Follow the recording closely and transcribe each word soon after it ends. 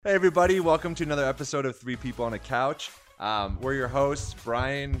Hey everybody, welcome to another episode of Three People on a Couch. We're your hosts,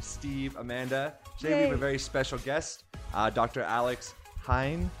 Brian, Steve, Amanda. Today we have a very special guest, Dr. Alex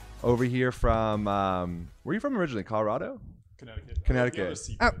Hine, over here from, where are you from originally, Colorado? Connecticut.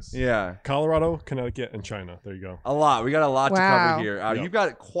 Yeah. Colorado, Connecticut, and China. There you go. A lot. We got a lot to cover here. Yep. You've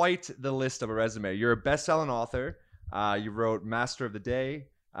got quite the list of a resume. You're a best-selling author. You wrote Master of the Day.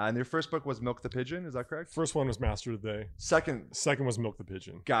 And your first book was Milk the Pigeon, is that correct? First one was Master of the Day. Second was Milk the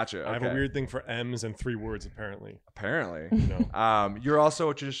Pigeon. Gotcha. Okay. I have a weird thing for M's and 3 words, apparently. No. You're also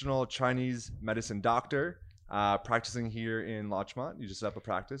a traditional Chinese medicine doctor, practicing here in Larchmont. You just set up a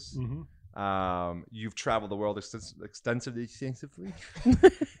practice. Mm-hmm. You've traveled the world extensively.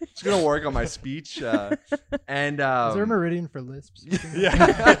 Just gonna work on my speech. And is there a meridian for lisps?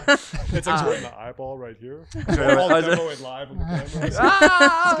 Yeah, it's like in the eyeball right here. I'll demo it live on the camera. It's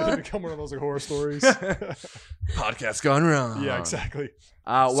gonna become one of those like horror stories. Podcast gone wrong. Yeah, exactly.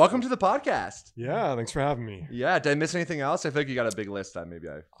 Welcome to the podcast. Yeah, thanks for having me. Yeah, did I miss anything else? I feel like you got a big list that maybe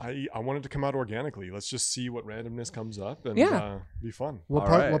I wanted to come out organically. Let's just see what randomness comes up and be fun. What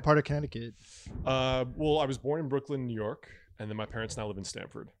part of Connecticut? Well, I was born in Brooklyn, New York, and then my parents now live in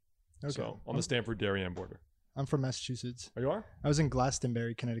Stamford. Okay. So on the Stamford-Darien border. I'm from Massachusetts. Oh, you are? I was in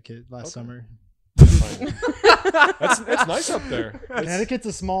Glastonbury, Connecticut last summer. It's nice up there. Connecticut's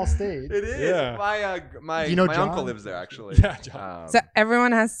a small state. It is. Yeah. My You know my John? uncle lives there actually. Yeah, John. So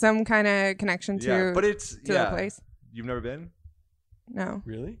everyone has some kind of connection to but it's that place. You've never been? No.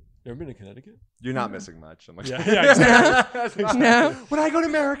 Really? You ever been to Connecticut? You're not missing much. I'm like, Yeah, exactly. No. When I go to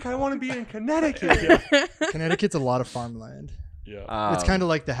America, I want to be in Connecticut. Connecticut's a lot of farmland. Yeah. It's kind of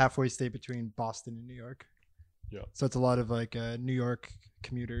like the halfway state between Boston and New York. Yeah. So it's a lot of like New York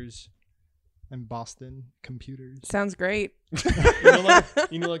commuters and Boston computers. Sounds great. you know,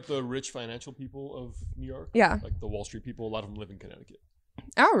 like the rich financial people of New York? Yeah. Like the Wall Street people, a lot of them live in Connecticut.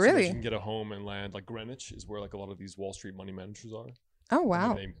 Oh, So that really? you can get a home and land. Like Greenwich is where like a lot of these Wall Street money managers are. Oh, And wow.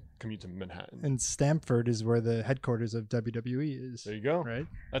 then they commute to Manhattan. And Stamford is where the headquarters of WWE is. There you go. Right?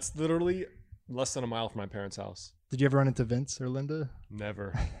 That's literally less than a mile from my parents' house. Did you ever run into Vince or Linda?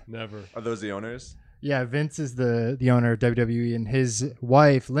 Never. Are those the owners? Yeah, Vince is the owner of WWE, and his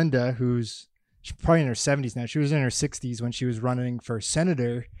wife, Linda, she's probably in her 70s now. She was in her 60s when she was running for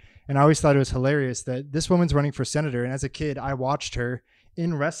senator. And I always thought it was hilarious that this woman's running for senator. And as a kid, I watched her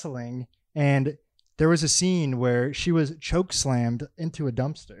in wrestling, and there was a scene where she was choke slammed into a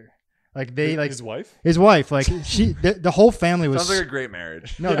dumpster. Like His wife? His wife, like the whole family was. Sounds like a great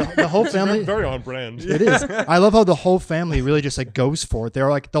marriage. No, the whole family. Very on brand. It is. I love how the whole family really just like goes for it.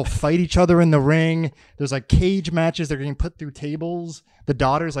 They'll fight each other in the ring. There's like cage matches. They're getting put through tables. The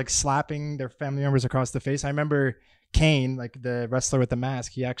daughter's like slapping their family members across the face. I remember Kane, like the wrestler with the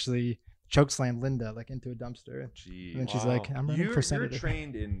mask, he actually chokeslammed Linda like into a dumpster. Gee. And then she's like, I'm running for senator. You're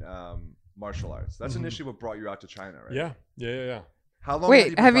trained in martial arts. That's initially what brought you out to China, right? Yeah. How long?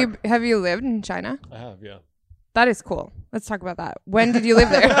 Wait, have you lived in China? I have, yeah. That is cool. Let's talk about that. When did you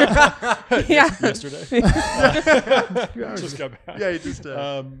live there? Yeah. Yesterday. Just got back. Yeah, you just.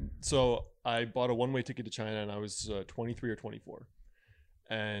 So I bought a one-way ticket to China, and I was 23 or 24,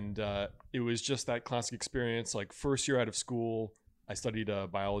 and it was just that classic experience. Like first year out of school, I studied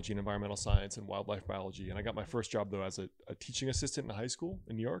biology and environmental science and wildlife biology, and I got my first job though as a teaching assistant in a high school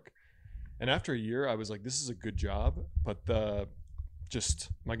in New York. And after a year, I was like, "This is a good job, but am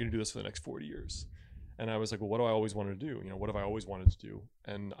I going to do this for the next 40 years?" And I was like, well, what do I always want to do? You know, what have I always wanted to do?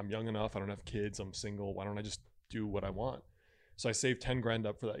 And I'm young enough. I don't have kids. I'm single. Why don't I just do what I want? So I saved 10 grand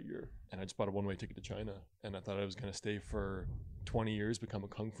up for that year, and I just bought a one-way ticket to China. And I thought I was going to stay for 20 years, become a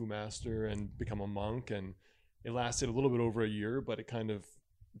kung fu master, and become a monk. And it lasted a little bit over a year, but it kind of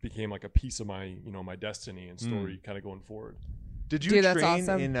became like a piece of my, my destiny and story kind of going forward. Did you Dude, that's train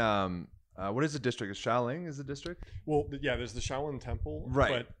awesome. in what is the district? Is Shaoling is the district? Well, yeah, there's the Shaolin Temple,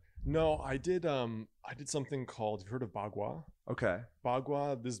 Right. But no, I did something called. Have you heard of Bagua? Okay.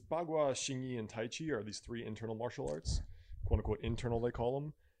 Bagua, Xingyi, and Tai Chi are these 3 internal martial arts, quote unquote internal they call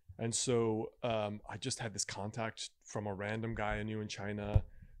them. And so I just had this contact from a random guy I knew in China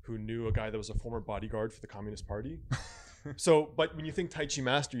who knew a guy that was a former bodyguard for the Communist Party. So, but when you think Tai Chi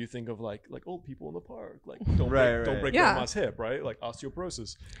master, you think of like old people in the park, like don't break Yeah. grandma's hip, right? Like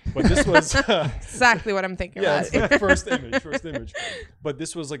osteoporosis. But this was Exactly what I'm thinking yeah, about. it's like first image. But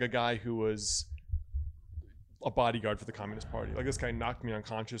this was like a guy who was a bodyguard for the Communist Party. Like this guy knocked me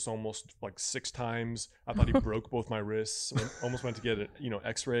unconscious almost like 6 times. I thought he broke both my wrists. Almost went to get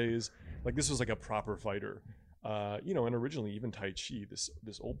X-rays. Like this was like a proper fighter. And originally even Tai Chi, this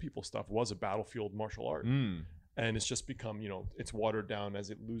old people stuff was a battlefield martial art. and it's just become, it's watered down as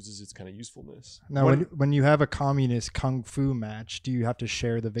it loses its kind of usefulness. Now, when you have a communist kung fu match, do you have to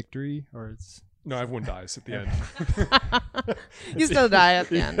share the victory, or it's No, everyone dies at the end. You still die at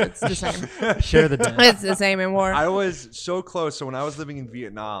the end. It's the same. share the death? It's the same in war. I was so close. So when I was living in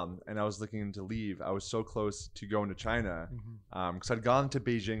Vietnam and I was looking to leave, I was so close to going to China because I'd gone to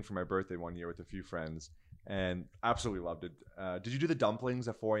Beijing for my birthday one year with a few friends and absolutely loved it. Did you do the dumplings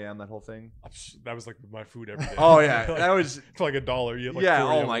at 4 a.m., that whole thing? That was like my food every day. Oh, yeah. That was... For like $1. You had like yeah,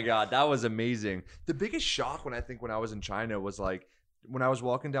 4 oh a.m. my God. That was amazing. The biggest shock when I was in China was like when I was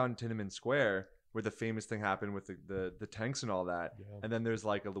walking down Tiananmen Square, where the famous thing happened with the tanks and all that. Yeah. And then there's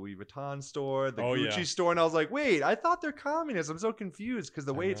like a Louis Vuitton store, the Gucci store. And I was like, wait, I thought they're communists. I'm so confused because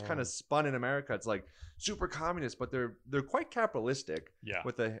the way it's kind of spun in America, it's like super communist, but they're quite capitalistic. Yeah.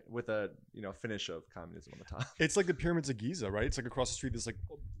 With a finish of communism on the top. It's like the pyramids of Giza, right? It's like across the street. There's like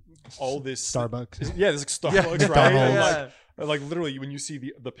all this Starbucks. Yeah, there's like Starbucks, right? And like literally, when you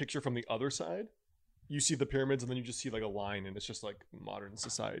see the picture from the other side, you see the pyramids, and then you just see like a line, and it's just like modern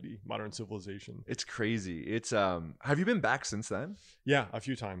society, modern civilization. It's crazy. It's have you been back since then? Yeah, a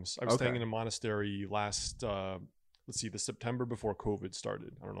few times. I was staying in a monastery last the September before COVID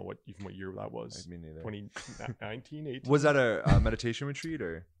started. I don't know what year that was. Me neither. 2019, 18. Was that a meditation retreat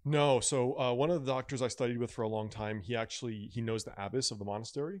or? No. So one of the doctors I studied with for a long time, he knows the abbess of the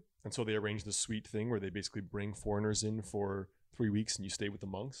monastery, and so they arranged this sweet thing where they basically bring foreigners in for 3 weeks, and you stay with the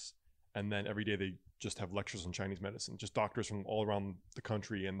monks, and then every day they just have lectures on Chinese medicine. Just doctors from all around the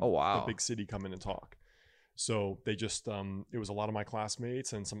country and the big city come in and talk. So they just it was a lot of my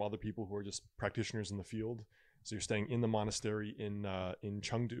classmates and some other people who are just practitioners in the field. So you're staying in the monastery in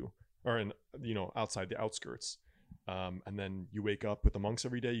Chengdu, or in outside the outskirts, and then you wake up with the monks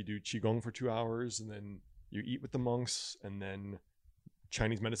every day. You do qigong for 2 hours, and then you eat with the monks, and then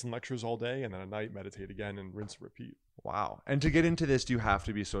Chinese medicine lectures all day, and then at night meditate again and rinse and repeat. Wow. And to get into this, do you have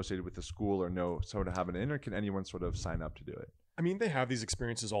to be associated with the school or know sort of have an in, or can anyone sort of sign up to do it? I mean, they have these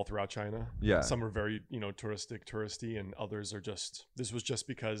experiences all throughout China. Yeah. Some are very, touristy, and others are this was just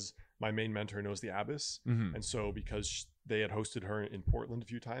because my main mentor knows the abbess. Mm-hmm. And so because they had hosted her in Portland a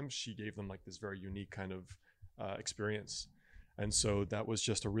few times, she gave them like this very unique kind of experience. And so that was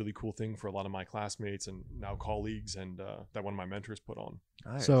just a really cool thing for a lot of my classmates and now colleagues, and that one of my mentors put on.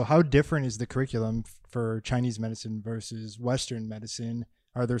 Nice. So how different is the curriculum for Chinese medicine versus Western medicine?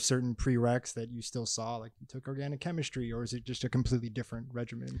 Are there certain prereqs that you still saw, like you took organic chemistry, or is it just a completely different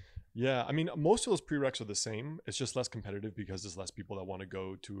regimen? Yeah, I mean, most of those prereqs are the same. It's just less competitive because there's less people that want to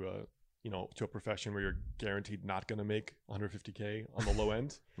go to a profession where you're guaranteed not going to make 150K on the low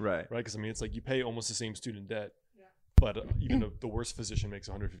end. Right. Because I mean, it's like you pay almost the same student debt, but even the worst physician makes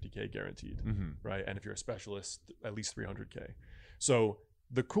 150K guaranteed, right? And if you're a specialist, at least 300K. So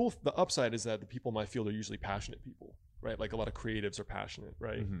the upside is that the people in my field are usually passionate people, right? Like a lot of creatives are passionate,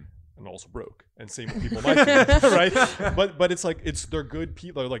 right? And also broke, and same with people in my field, right? But it's like they're good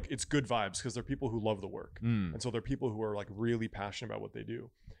people, like it's good vibes because they're people who love the work, and so they're people who are like really passionate about what they do.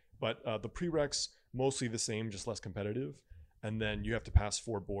 But the prereqs mostly the same, just less competitive. And then you have to pass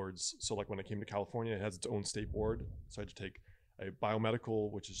 4 boards. So like when I came to California, it has its own state board. So I had to take a biomedical,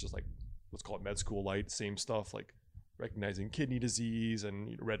 which is just like, let's call it med school light, same stuff, like recognizing kidney disease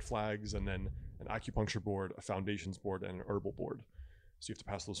and red flags, and then an acupuncture board, a foundations board, and an herbal board. So you have to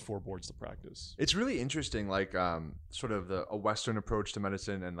pass those 4 boards to practice. It's really interesting, like sort of a Western approach to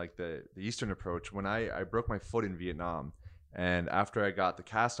medicine and like the Eastern approach. When I broke my foot in Vietnam, and after I got the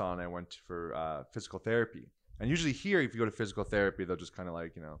cast on, I went for physical therapy. And usually here, if you go to physical therapy, they'll just kind of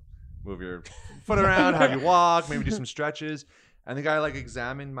like, move your foot around, have you walk, maybe do some stretches. And the guy like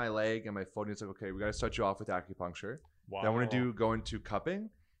examined my leg and my foot, and he's like, okay, we got to start you off with acupuncture. Wow. Then I want to go into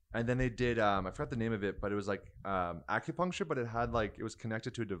cupping. And then they did, I forgot the name of it, but it was like acupuncture, but it was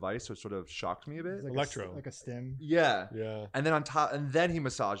connected to a device. So it sort of shocked me a bit. Like Electro. like a stim. Yeah. Yeah. And then and then he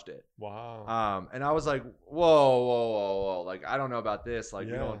massaged it. Wow. And I was like, whoa. Like, I don't know about this. Like,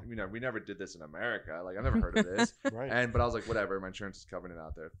 Yeah. we never did this in America. Like, I've never heard of this. Right. But I was like, whatever. My insurance is covering it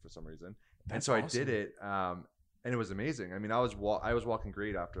out there for some reason. And so awesome. I did it. And it was amazing. I mean, I was walking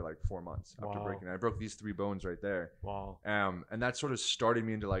great after like 4 months after breaking it. I broke these 3 bones right there. Wow. And that sort of started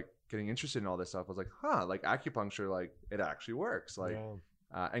me into like getting interested in all this stuff. I was like, like acupuncture, like it actually works. Like,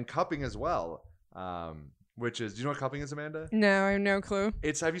 and cupping as well. Which is, do you know what cupping is, Amanda? No, I have no clue.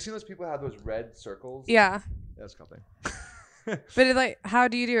 Have you seen those people who have those red circles? Yeah. That's cupping. But how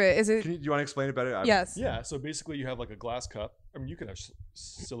do you do it? Is it? Do you want to explain it better? Yes. Yeah. So basically, you have like a glass cup. I mean, you can have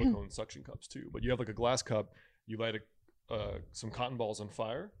silicone suction cups too, but you have like a glass cup. You light some cotton balls on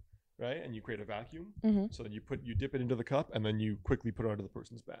fire, right? And you create a vacuum. So then you dip it into the cup, and then you quickly put it onto the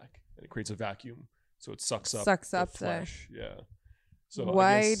person's back, and it creates a vacuum. so it sucks up Sucks the up the- flesh. Yeah. So I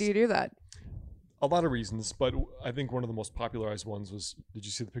Why guess do you do that? a lot of reasons, but I think one of the most popularized ones was, did you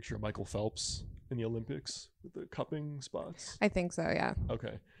see the picture of Michael Phelps in the Olympics with the cupping spots? I think so, yeah.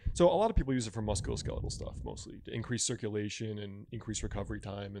 Okay. So a lot of people use it for musculoskeletal stuff, mostly to increase circulation and increase recovery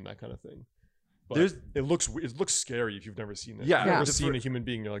time and that kind of thing. But it looks scary if you've never seen it. Yeah, If you've never just seen for- a human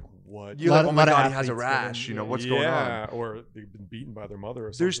being, you're like, what? You're Lot like, of- oh my lot of god, he has a athletes get in, rash. You know yeah. what's going on? Or they've been beaten by their mother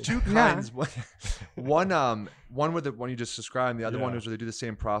or something. There's two Yeah. kinds. One with the one you just described. The other one Yeah. is where they do the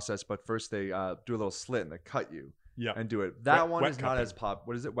same process, but first they do a little slit and they cut you Yeah. and do it. That one wet is not cupping. as pop.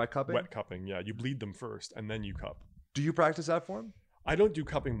 What is it? Wet cupping? Wet cupping. Yeah. You bleed them first and then you cup. Do you practice that form? I don't do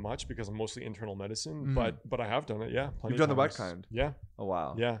cupping much because I'm mostly internal medicine, but I have done it. Yeah. Plenty You've done of the wet times. kind? Yeah. Oh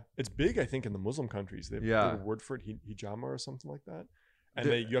wow. Yeah. It's big, I think, in the Muslim countries. They have a word for it, hijama or something like that.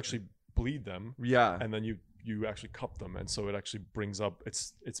 And you actually bleed them Yeah. and then you actually cup them. And so it actually brings up,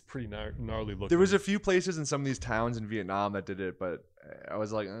 it's pretty gnarly looking. There was a few places in some of these towns in Vietnam that did it, but I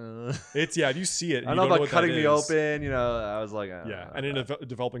was like, It's, if you see it, I you don't know about what that cutting me is. open. You know, I was like, Yeah. And in a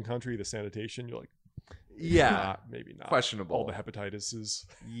developing country, the sanitation, you're like, yeah, maybe not. questionable. All the hepatitis is.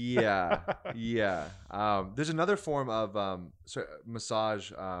 Yeah, yeah. There's another form of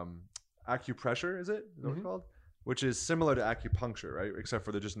massage, acupressure. Is it? Is that what it's called? Which is similar to acupuncture, right? Except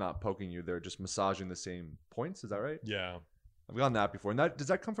for they're just not poking you; they're just massaging the same points. Is that right? Yeah. I've gotten that before. And does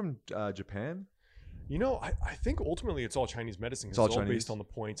that come from Japan? You know, I think ultimately it's all Chinese medicine. It's It's all all Chinese? based on the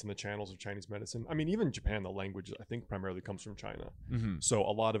points and the channels of Chinese medicine. I mean, even Japan, the language, I think primarily comes from China. Mm-hmm. So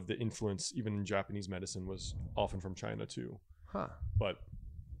a lot of the influence, even in Japanese medicine, was often from China too. Huh. But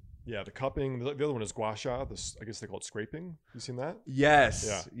yeah, the cupping, the other one is gua sha. I guess they call it scraping. You seen that? Yes.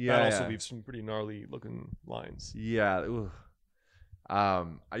 Yeah. Yeah. That also yeah. leaves some pretty gnarly looking lines. Yeah. Ooh. I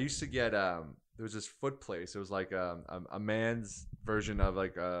used to get there was this foot place. It was like a man's version of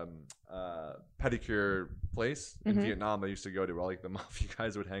like pedicure place in Vietnam. I used to go to where like the mafia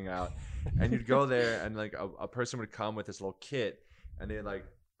guys would hang out, and you'd go there and like a person would come with this little kit, and they'd like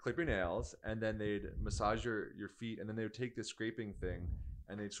clip your nails, and then they'd massage your feet, and then they would take this scraping thing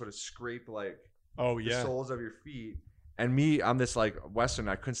and they'd sort of scrape like Oh the yeah. soles of your feet. And me, I'm this like Western.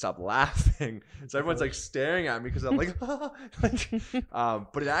 I couldn't stop laughing, so everyone's like staring at me because I'm like, but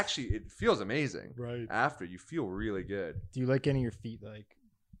it feels amazing. Right. After you feel really good. Do you like getting your feet like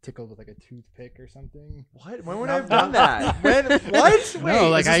tickled with like a toothpick or something? What? When would I have done that? When? What? No, Wait,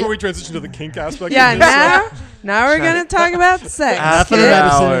 like Is this I- where we transition to the kink aspect? Yeah, of this? now we're gonna talk about sex. After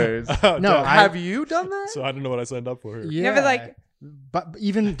kids. medicine. Oh, No, damn. I- have you done that? So I don't know what I signed up for here. Yeah, but, like- but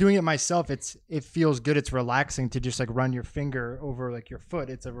even doing it myself, it feels good. It's relaxing to just like run your finger over like your foot.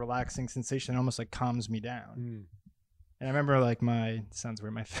 It's a relaxing sensation. It almost like calms me down. Mm. And I remember like sounds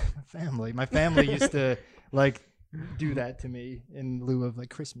weird. My family used to like do that to me in lieu of like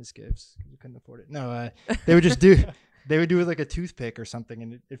Christmas gifts because we couldn't afford it. No, they would just do. They would do it like a toothpick or something,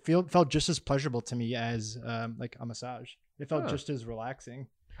 and it felt just as pleasurable to me as like a massage. It felt Huh. just as relaxing.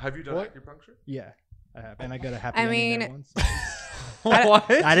 Have you done What? acupuncture? Yeah, I have, and I got a happy I ending there mean- once. What?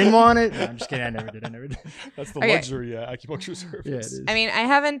 I didn't want it. No, I'm just kidding. I never did. That's the Okay. luxury acupuncture service. Yeah, it is. I mean, I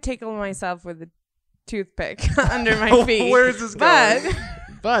haven't tickled myself with a toothpick under my feet. Where is this but going?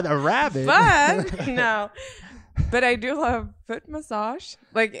 But a rabbit. but no. But I do love foot massage.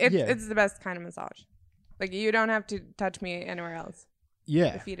 Like Yeah. it's the best kind of massage. Like you don't have to touch me anywhere else. The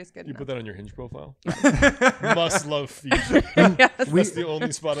Yeah. feet is good You enough. put that on your Hinge profile. Must love feet. Yes. That's the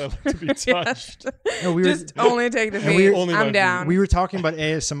only spot I like to be touched. No, we Just only take the and we- feet. Only my I'm feet. down. were talking about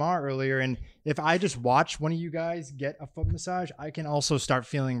ASMR earlier, and if I just watch one of you guys get a foot massage, I can also start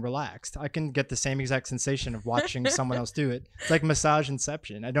feeling relaxed. I can get the same exact sensation of watching someone else do it. It's like massage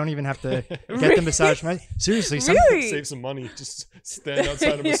inception. I don't even have to get the massage. Seriously, Really? Save some money. Just stand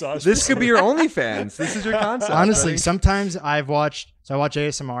outside a massage. This could be your OnlyFans. This is your concept. honestly, buddy. sometimes I watch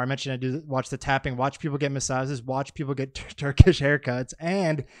ASMR. I mentioned I watch the tapping, watch people get massages, watch people get Turkish haircuts,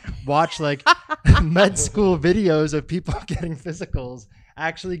 and watch like med school videos of people getting physicals.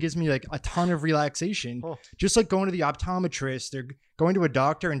 Actually gives me like a ton of relaxation. Oh. Just like going to the optometrist or going to a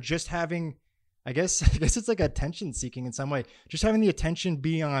doctor and just having, I guess it's like attention seeking in some way. Just having the attention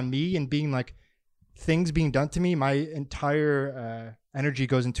being on me and being like things being done to me, my entire energy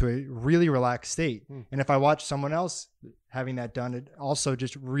goes into a really relaxed state. And if I watch someone else having that done, it also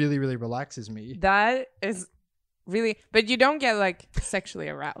just really, really relaxes me. That is really, but you don't get like sexually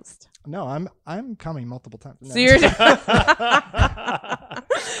aroused. No, I'm coming multiple times. No. So you're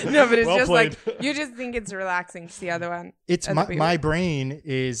no, but it's Well just played. like you just think it's relaxing to see other one. It's other people. my brain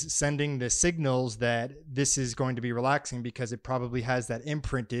is sending the signals that this is going to be relaxing because it probably has that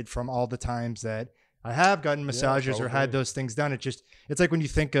imprinted from all the times that I have gotten massages or had probably. those things done. It's like when you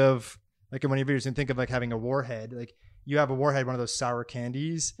think of like in one of your videos, and think of like having a warhead. Like you have a warhead, one of those sour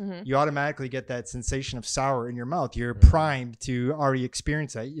candies, Mhm. you automatically get that sensation of sour in your mouth. You're primed to already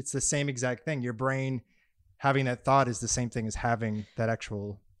experience that. It's the same exact thing. Your brain having that thought is the same thing as having that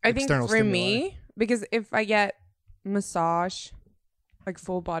actual I think external for stimuli. me, because if I get massage, like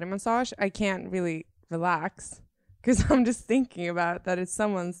full body massage, I can't really relax because I'm just thinking about that it's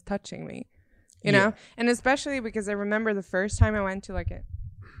someone's touching me, you know? And especially because I remember the first time I went to like a,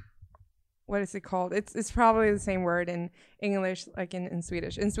 what is it called? It's probably the same word in English, like in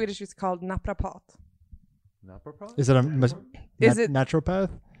Swedish. In Swedish, it's called naprapat. Naprapat? Is it a Is it- naturopath?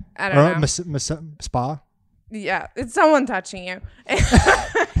 I Or don't know. Spa? Yeah, it's someone touching you.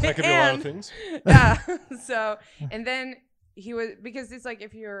 That could be a lot of things. Yeah. So, and then he was, because it's like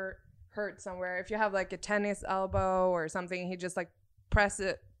if you're hurt somewhere, if you have like a tennis elbow or something, he just like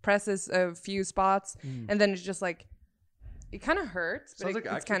presses a few spots, and then it's just like, it kind of hurts, but Sounds like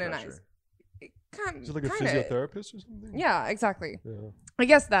it's kind of acupressure. nice. It kind Is it like a physiotherapist or something? Yeah, exactly. Yeah. I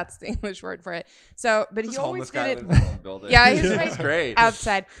guess that's the English word for it. So, but This he always homeless guy did it lives in his own building. Yeah, he's That's right great.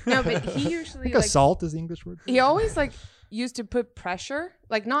 outside. No, but he I usually think like, assault is the English word. he always like used to put pressure,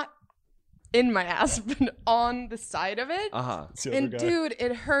 like not in my ass, but on the side of it. Uh-huh. It's the other And guy. dude,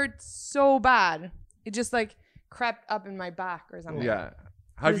 it hurt so bad. It just like crept up in my back or something. Yeah.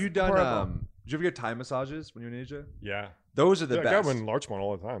 Have was you done horrible. did you ever get Thai massages when you were in Asia? Yeah. Those are the Yeah, I best. got one in Larchmont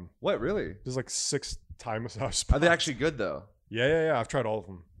all the time. What, really? There's like 6 Thai massage spots. Are they actually good though? Yeah. I've tried all of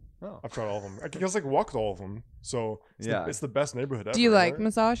them. Oh. I've tried all of them. I guess like walked all of them. So it's the best neighborhood ever. Do you like right?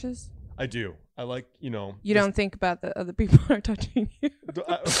 massages? I do. I like, You just- don't think about the other people are touching you.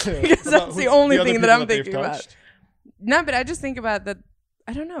 Because that's the only thing that I'm thinking about. No, but I just think about that.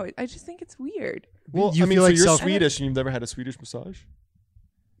 I don't know. I just think it's weird. Well, You I mean, feel so like you're self- Swedish and you've never had a Swedish massage?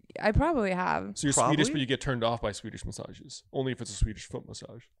 I probably have. So you're Probably? Swedish, but you get turned off by Swedish massages. Only if it's a Swedish foot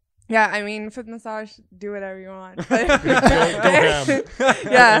massage. Yeah, I mean, foot massage, do whatever you want. Go ham.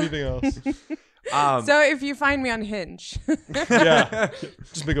 Yeah. Anything else? So if you find me on Hinge, Yeah.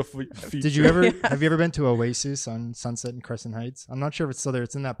 Just make a feet. Did you ever have you ever been to Oasis on Sunset and Crescent Heights? I'm not sure if it's still there.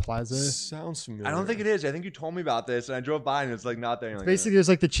 It's in that plaza. Sounds familiar. I don't think it is. I think you told me about this, and I drove by, and it's like not there. And you're like, Basically, it was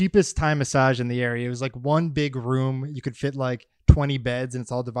like the cheapest Thai massage in the area. It was like one big room. You could fit like 20 beds, and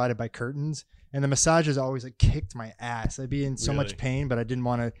it's all divided by curtains. And the massages always like kicked my ass. I'd be in so much Really? pain, but I didn't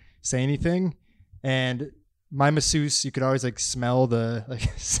want to say anything. And my masseuse, you could always like smell the like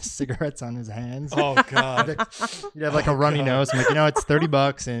cigarettes on his hands. Oh God. You'd have like a runny nose. I'm like, it's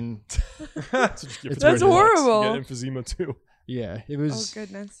 $30, and That's what you get for That's $30. horrible. You get emphysema too. yeah, it oh was.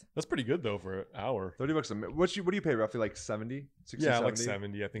 goodness. That's pretty good though for an hour. $30 a minute. What do you pay roughly? Like 70, 60, Yeah, 70? like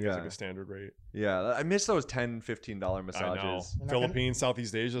 70. I think is Yeah. like a standard rate. Yeah, I miss those $10, $15 I know. massages. not Philippines,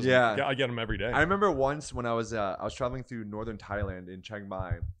 Southeast Asia. Yeah. I get them every day. I remember once when I was traveling through northern Thailand in Chiang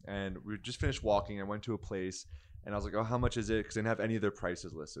Mai, and we just finished walking. I went to a place, and I was like, "Oh, how much is it?" Because they didn't have any of their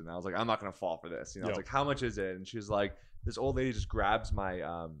prices listed. And I was like, "I'm not gonna fall for this." I was Yep. like, "How much is it?" And she was like, "This old lady just grabs my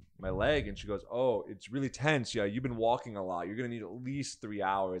my leg, and she goes, "Oh, it's really tense. Yeah, you've been walking a lot. You're gonna need at least 3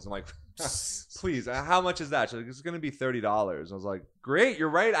 hours." I'm like, "Please, how much is that?" She's like, "It's gonna be $30." I was like, "Great, you're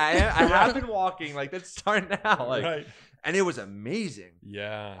right. I have been walking. Like, let's start now." Like, right. and it was amazing.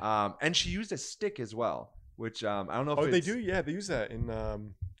 Yeah. And she used a stick as well, which I don't know if Oh, they it's- do. Yeah, they use that in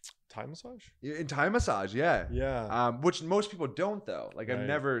Thai massage. in Thai massage, yeah. Yeah. Which most people don't though. Like I've Right.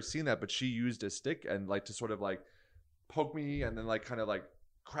 never seen that, but she used a stick and like to sort of like poke me and then like kind of like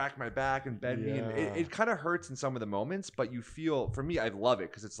crack my back and bend me, and Yeah. it kind of hurts in some of the moments, but you feel, for me, I love it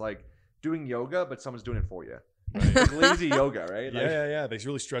because it's like doing yoga, but someone's doing it for you. Right. Like lazy yoga, right? Like, Yeah. They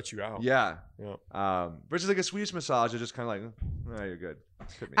really stretch you out. yeah. Yeah. Versus like a Swedish massage, is just kind of like, oh, you're good.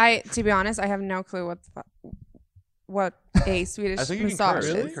 Hit me. To be honest, I have no clue what a Swedish I think you can massage curse.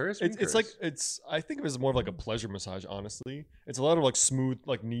 is. Really? Curse? We can It's like curse. I think of it as more of like a pleasure massage. Honestly, it's a lot of like smooth,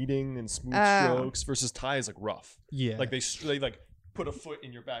 like kneading and smooth Oh. strokes. Versus Thai is like rough. Yeah. Like they like put a foot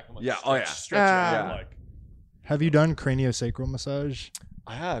in your back and like Yeah, stretch, oh, yeah. stretch it out. Yeah. Like Have you done craniosacral massage?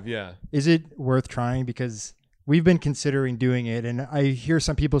 I have, yeah. Is it worth trying? Because we've been considering doing it, and I hear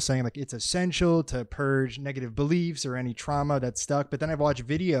some people saying like it's essential to purge negative beliefs or any trauma that's stuck. But then I've watched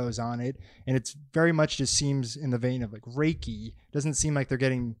videos on it, and it's very much just seems in the vein of like Reiki. Doesn't seem like they're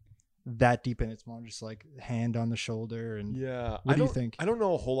getting that deep in it. It's more just like hand on the shoulder. And Yeah. What I do you don't- think? I don't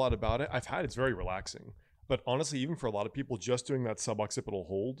know a whole lot about it. It's very relaxing. But honestly, even for a lot of people, just doing that suboccipital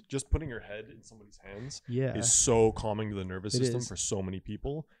hold, just putting your head in somebody's hands yeah, is so calming to the nervous It system is. for so many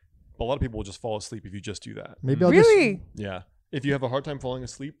people. But a lot of people will just fall asleep if you just do that. maybe I'll Really? Yeah. If you have a hard time falling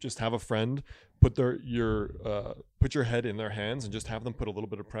asleep, just have a friend put put your head in their hands and just have them put a little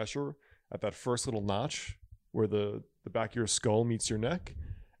bit of pressure at that first little notch where the back of your skull meets your neck,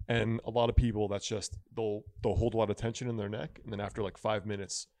 And a lot of people, that's just they'll hold a lot of tension in their neck, and then after like 5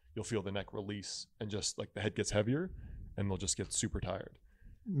 minutes, you'll feel the neck release, and just like the head gets heavier, and they'll just get super tired.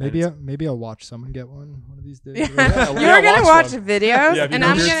 Maybe I'll watch someone get one of these days. Yeah. You're gonna watch one. videos, Yeah, if you and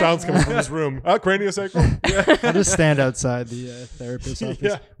hear I'm weird gonna. sounds coming from this room. Craniosacral. I'll just stand outside the therapist's office.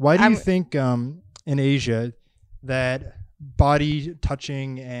 Yeah. Why do you think in Asia that body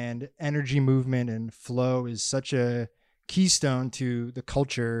touching and energy movement and flow is such a keystone to the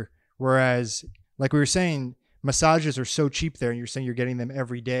culture, whereas, like we were saying, massages are so cheap there, and you're saying you're getting them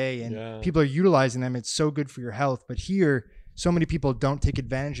every day, and people are utilizing them. It's so good for your health. But here, so many people don't take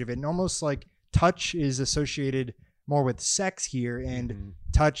advantage of it, and almost like touch is associated more with sex here, and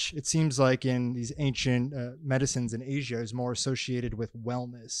touch, it seems like in these ancient medicines in Asia, is more associated with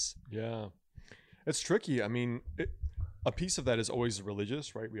wellness. Yeah, it's tricky. I mean, a piece of that is always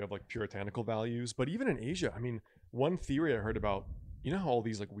religious, right? We have like puritanical values, but even in Asia, I mean, one theory I heard about, you know how all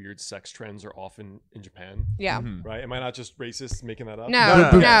these like weird sex trends are often in Japan, Yeah. right? Am I not just racist making that up?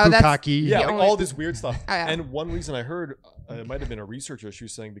 No, that's Bukkake. Yeah, the like only all this weird stuff. Oh, yeah. And one reason I heard, it might have been a researcher, she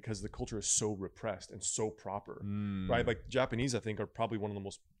was saying because the culture is so repressed and so proper, right? Like Japanese, I think, are probably one of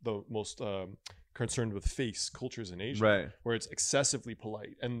the most concerned with face cultures in Asia, Right. where it's excessively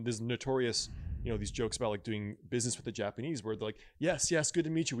polite. And there's notorious, you know, these jokes about like doing business with the Japanese, where they're like, yes, good to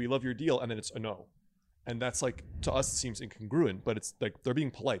meet you, we love your deal, and then it's a no. And that's like, to us, it seems incongruent, but it's like they're being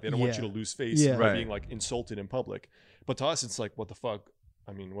polite. They don't want you to lose face by Right. being like insulted in public. But to us, it's like, what the fuck?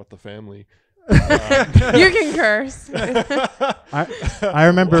 I mean, what the family? You can curse. I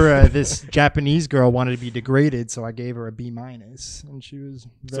remember this Japanese girl wanted to be degraded, so I gave her a B-, and she was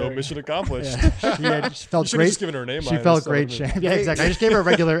So very, mission accomplished. she felt You should have great. just given her a name. She felt great. Yeah, exactly. I just gave her a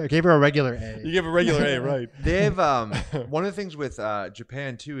regular A. You give a regular A, right? They have one of the things with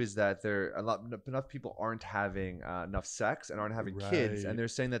Japan too is that enough people aren't having enough sex and aren't having kids, Right. and they're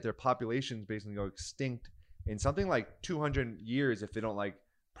saying that their populations basically go extinct in something like 200 years if they don't like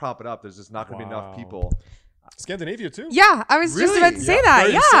prop it up. There's just not going to be enough Wow. people. Scandinavia too. Yeah, I was just Really? about to say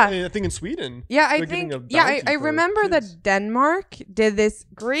that. I think in Sweden. Yeah, I they're giving think. a Yeah, bounty I for remember kids. that Denmark did this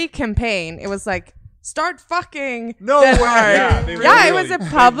great campaign. It was like, start fucking No Denmark. way. Yeah, they Yeah, it literally- was a they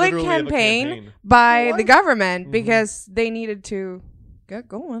public literally have a campaign by the What? government because they needed to get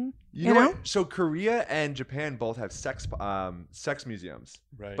going. You know what? So Korea and Japan both have sex museums,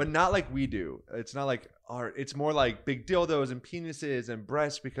 Right. but not like we do. It's not like art. It's more like big dildos and penises and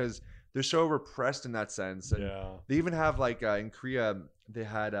breasts because they're so repressed in that sense. And Yeah. they even have like in Korea, they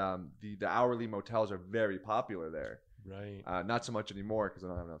had the hourly motels are very popular there. Right. Not so much anymore because they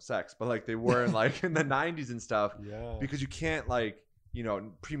don't have enough sex, but like they were in like in the 90s and stuff Yeah. because you can't like, you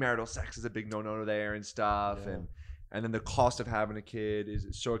know, premarital sex is a big no-no there and stuff. Yeah. And then the cost of having a kid is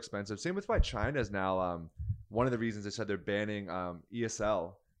so expensive. Same with why China is now one of the reasons they said they're banning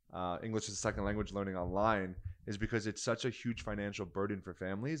ESL, English as a second language learning online, is because it's such a huge financial burden for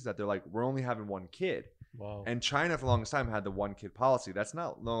families that they're like, we're only having one kid. Wow. And China for the longest time had the one kid policy. That's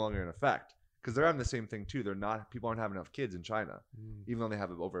no longer in effect because they're having the same thing too. People aren't having enough kids in China, even though they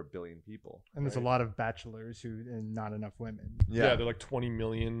have over 1 billion people. And there's a lot of bachelors and not enough women. Yeah, they're like 20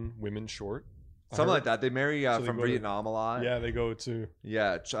 million women short. I Something heard. like that. They marry So they from go to- Vietnam a lot. Yeah, they go to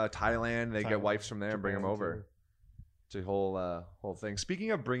Yeah, Thailand. They get Thailand, wives from there and bring them Japan, over. too. It's a whole thing.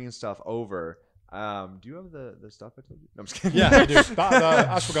 Speaking of bringing stuff over, do you have the stuff I told you? No, I'm just kidding. Yeah, I do. The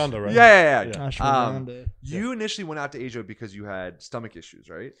ashwagandha, right? Yeah. Yeah. Ashwagandha. You initially went out to Asia because you had stomach issues,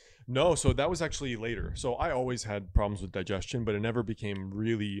 right? No, so that was actually later. So I always had problems with digestion, but it never became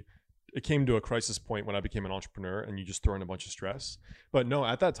really. It came to a crisis point when I became an entrepreneur, and you just throw in a bunch of stress. But no,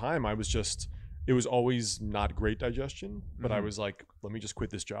 at that time, I was just. It was always not great digestion, but I was like, let me just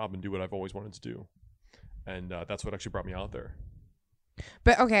quit this job and do what I've always wanted to do, and that's what actually brought me out there.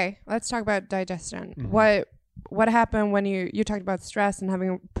 But okay, let's talk about digestion. Mhm. What happened when you talked about stress and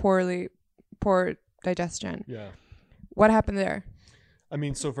having poor digestion? Yeah. What happened there? I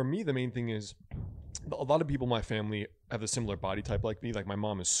mean, so for me, the main thing is a lot of people in my family have a similar body type like me. Like my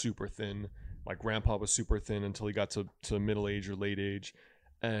mom is super thin. My grandpa was super thin until he got to middle age or late age.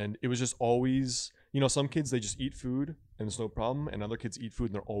 And it was just always, you know, some kids, they just eat food and there's no problem. And other kids eat food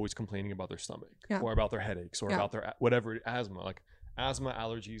and they're always complaining about their stomach or about their headaches or about their whatever, asthma. Like asthma,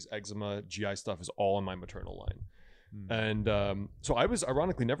 allergies, eczema, GI stuff is all on my maternal line. And so I was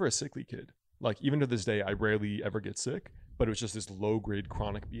ironically never a sickly kid. Like even to this day, I rarely ever get sick, but it was just this low grade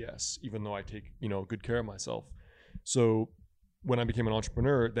chronic BS, even though I take, you know, good care of myself. So when I became an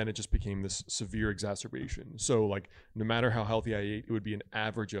entrepreneur, then it just became this severe exacerbation. So like no matter how healthy I ate, it would be an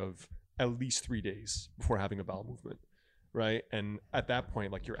average of at least 3 days before having a bowel movement. Right. And at that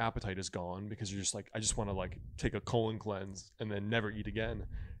point, like your appetite is gone because you're just like, I just want to like take a colon cleanse and then never eat again.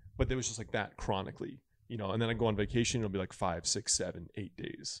 but it was just like that chronically, you know. And then I go on vacation, it'll be like 5, 6, 7, 8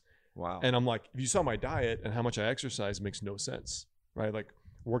 days. Wow. And I'm like, if you saw my diet and how much I exercise, it makes no sense, right? Like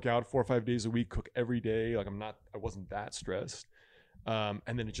work out 4 or 5 days a week, cook every day. Like I wasn't that stressed. And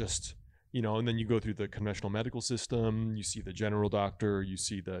then it just, you know, and then you go through the conventional medical system, you see the general doctor, you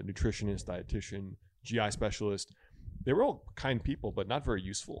see the nutritionist, dietitian, GI specialist. They were all kind people, but not very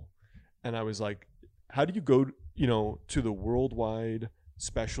useful. And I was like, how do you go, you know, to the worldwide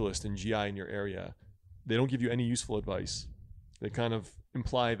specialist in GI in your area? They don't give you any useful advice. They kind of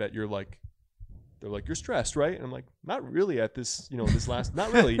imply that you're like, they're like, you're stressed, right? And I'm like, not really at this, you know, this last,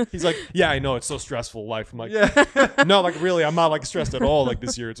 not really. He's like, yeah, I know, it's so stressful life. I'm like, yeah. no, like really, I'm not like stressed at all. Like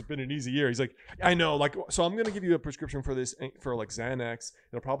this year, it's been an easy year. He's like, I know, like, so I'm gonna give you a prescription for this, for like Xanax.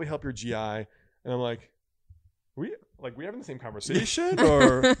 It'll probably help your GI. And I'm like, we having the same conversation,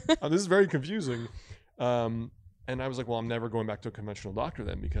 or this is very confusing. And I was like, well, I'm never going back to a conventional doctor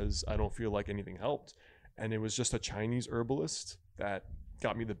then, because I don't feel like anything helped. And it was just a Chinese herbalist that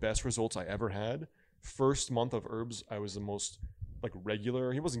got me the best results I ever had. First month of herbs, I was the most like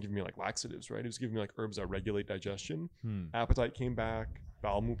regular. He wasn't giving me like laxatives, right? He was giving me like herbs that regulate digestion. Appetite came back.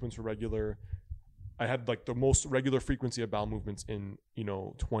 Bowel movements were regular. I had like the most regular frequency of bowel movements in, you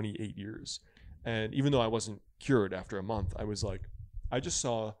know, 28 years. And even though I wasn't cured after a month, I was like, I just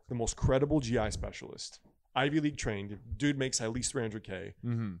saw the most credible GI specialist, Ivy League trained. Dude makes at least 300K.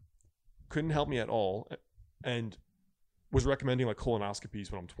 Couldn't help me at all. And was recommending like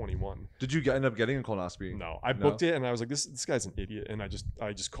colonoscopies when I'm 21. Did you end up getting a colonoscopy? No, I booked it and I was like, this guy's an idiot. And I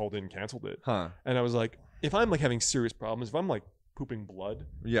just called in and canceled it. Huh. And I was like, if I'm like having serious problems, if I'm like pooping blood,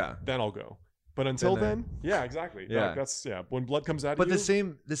 Yeah. then I'll go. But until Then, then, yeah, exactly. Yeah. Like, that's, yeah. When blood comes out But of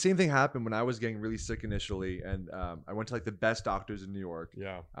you. the same thing happened when I was getting really sick initially, and I went to like the best doctors in New York.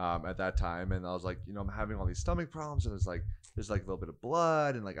 Yeah. At that time, and I was like, you know, I'm having all these stomach problems, and there's like a little bit of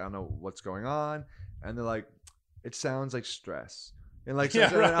blood, and like I don't know what's going on, and they're like, it sounds like stress. And like,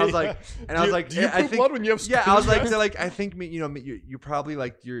 Yeah, and I was like, and I was like, do you I poop think, blood when you have yeah, I was like, stress? they're like, I think, you know, you probably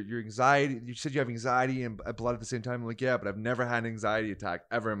like your anxiety. You said you have anxiety and blood at the same time. I'm like, yeah, but I've never had an anxiety attack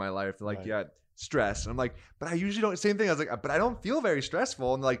ever in my life. They're like, Right. yeah, stress. And I'm like, but I usually don't. Same thing. I was like, but I don't feel very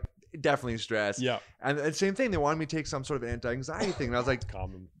stressful. And like, definitely stress. Yeah. And the same thing. They wanted me to take some sort of anti-anxiety thing. And I was like,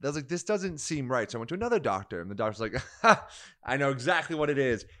 Common. this doesn't seem right. So I went to another doctor, and the doctor's like, I know exactly what it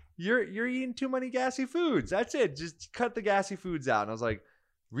is. You're eating too many gassy foods. That's it. Just cut the gassy foods out. And I was like,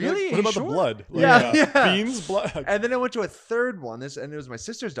 really? What about Sure? the blood? Like, Yeah. Beans, blood. And then I went to a third one. And it was my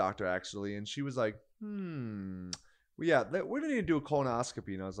sister's doctor actually, and she was like, well, yeah, we're gonna need to do a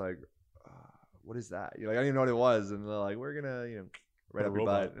colonoscopy. And I was like, what is that? You know, like, I didn't even know what it was. And they're like, we're gonna, you know, right Put a up your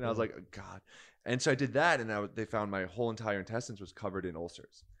robot, butt. And I was like, oh, God. And so I did that, and they found my whole entire intestines was covered in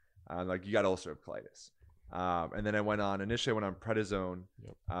ulcers. Like, you got ulcerative colitis. And then initially I went on prednisone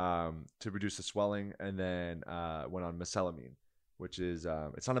to reduce the swelling, and then went on mesalamine, which is,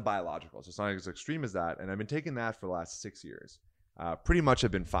 it's not a biological, so it's not as extreme as that. And I've been taking that for the last 6 years. Pretty much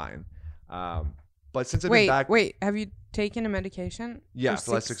have been fine. But since I've been back. Wait, have you taken a medication? Yeah, for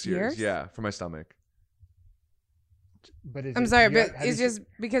the last 6 years. years? Yeah, for my stomach. But I'm sorry, but it's just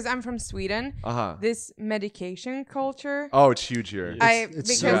because I'm from Sweden. This medication culture. Oh, it's huge here.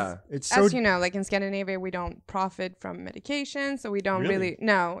 it's so As you know, like in Scandinavia, we don't profit from medication, so we don't really.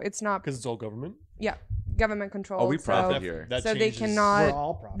 No, it's not Because it's all government. Yeah, government control. Oh, we profit here. So they we're cannot.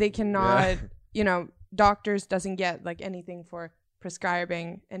 all profit. They cannot. You know, doctors doesn't get like anything for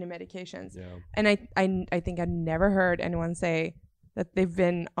prescribing any medications. Yeah. And I think I've never heard anyone say that they've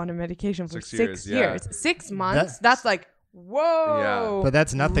been on a medication for 6 years. 6 months. That's like, whoa. Yeah. But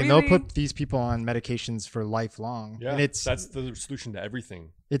that's nothing. Really? They'll put these people on medications for lifelong. Yeah. And that's the solution to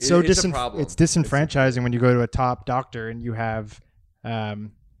everything. it's so it's a problem. it's disenfranchising when you go to a top doctor and you have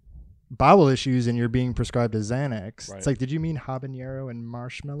bowel issues and you're being prescribed a Xanax. Right. It's like, did you mean habanero and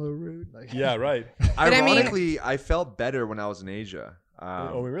marshmallow root? Like, Yeah, right. Ironically, I felt better when I was in Asia.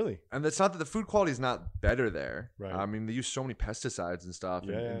 Oh, really? And it's not that the food quality is not better there. Right. I mean, they use so many pesticides and stuff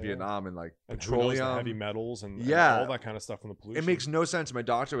in Vietnam, and like And who knows, the petroleum, heavy metals and Yeah. all that kind of stuff from the pollution. It makes no sense. My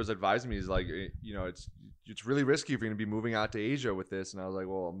doctor was advising me, he's like, you know, it's really risky if you're going to be moving out to Asia with this. And I was like,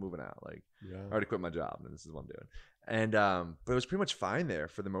 well, I'm moving out. Like, Yeah. I already quit my job, and this is what I'm doing. And but it was pretty much fine there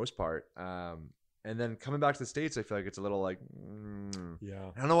for the most part. And then coming back to the States, I feel like it's a little like, Yeah.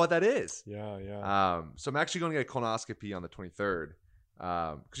 I don't know what that is. Yeah. So I'm actually going to get a colonoscopy on the 23rd.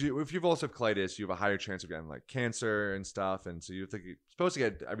 Because if you've ulcerative colitis, you have a higher chance of getting like cancer and stuff, and so you're supposed to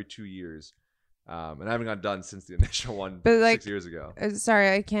get it every 2 years. And I haven't got done since the initial one But, like, 6 years ago.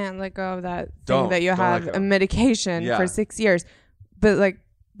 Sorry, I can't let go of that thing Don't that you let have go. a medication Yeah. for 6 years. But like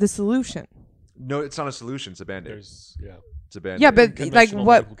the solution. No, it's not a solution. It's a Band-Aid. It's a band-aid. Yeah, but like Conventional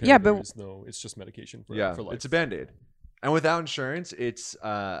what? medical care, Yeah, there but is no, it's just medication for, yeah, for life. it's a band-aid. And without insurance, it's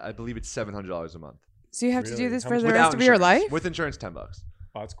I believe it's $700 a month. so you have to do Really? this How for much- the Without rest of your insurance. life. With insurance, $10.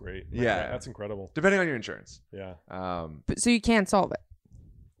 Oh, that's great. Yeah. That's incredible. Depending on your insurance. Yeah. So you can't solve it.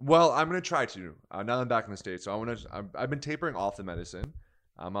 Well, I'm gonna try to. Now that I'm back in the States, so I've been tapering off the medicine.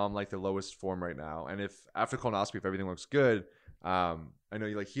 I'm on like the lowest form right now, and if after colonoscopy, if everything looks good, I know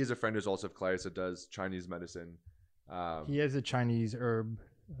like he has a friend who's also have colitis that does Chinese medicine. He has a Chinese herb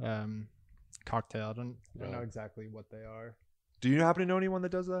cocktail. I don't Yeah. know exactly what they are. Do you happen to know anyone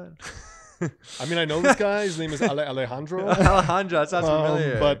that does that? I mean, I know this guy. His name is Alejandro. Alejandro, that sounds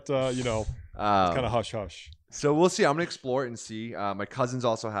familiar. But you know, it's kind of hush hush. So we'll see. I'm gonna explore it and see. My cousins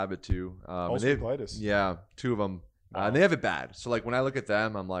also have it too. And Also they've- colitis. Yeah, 2 of them. Wow. And they have it bad. So like when I look at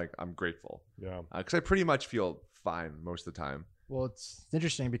them, I'm like, I'm grateful Yeah. because I pretty much feel fine most of the time. Well, it's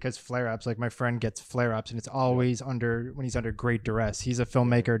interesting because flare-ups, like my friend gets flare-ups, and it's always when he's under great duress. He's a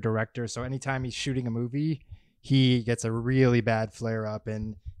filmmaker, director, so anytime he's shooting a movie, he gets a really bad flare-up,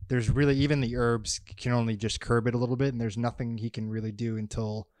 and there's really even the herbs can only just curb it a little bit, and there's nothing he can really do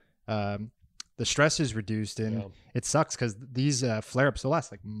until the stress is reduced, and Yeah. it sucks because these flare-ups will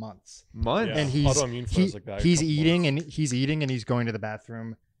last like months. Months. Yeah. And Autoimmune flares like that, he's couple eating months. and he's going to the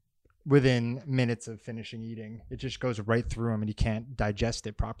bathroom within minutes of finishing eating. It just goes right through him and he can't digest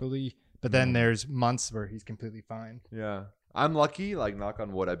it properly. But then there's months where he's completely fine. Yeah, I'm lucky. Like knock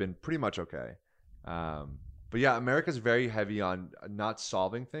on wood, I've been pretty much okay. But yeah, America's very heavy on not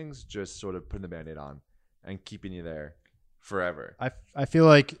solving things, just sort of putting the Band-Aid on and keeping you there forever. I feel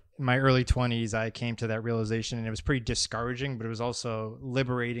like in my early 20s, I came to that realization, and it was pretty discouraging, but it was also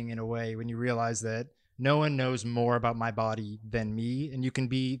liberating in a way when you realize that no one knows more about my body than me, and you can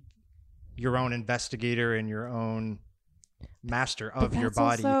be your own investigator and your own master of your that's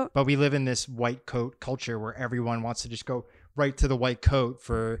body. also- But we live in this white coat culture where everyone wants to just go right to the white coat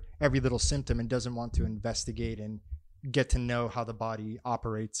for every little symptom and doesn't want to investigate and get to know how the body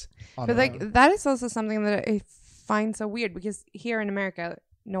operates on But their like own. that is also something that I find so weird because here in America,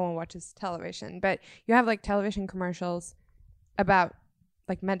 no one watches television, but you have like television commercials about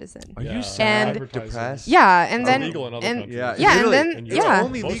like medicine. Are Yeah. you sad, Advertising. depressed? Yeah, and It's then illegal in other and countries. Yeah, Yeah, and literally- then- it's yeah.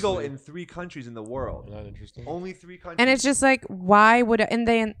 only legal Mostly. in 3 countries in the world. Isn't that interesting? Only 3 countries. and it's just like why would and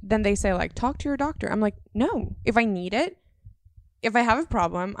then they say like talk to your doctor. I'm like, no, if I need it, if I have a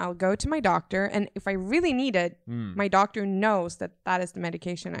problem, I'll go to my doctor, and if I really need it, my doctor knows that that is the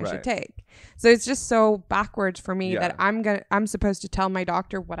medication I Right. should take. So it's just so backwards for me Yeah. that I'm supposed to tell my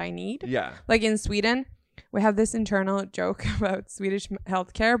doctor what I need. Yeah. Like in Sweden, we have this internal joke about Swedish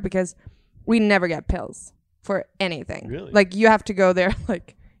healthcare because we never get pills for anything. Really? Like you have to go there,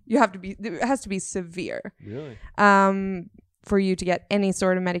 like you have to be, it has to be severe Really? for you to get any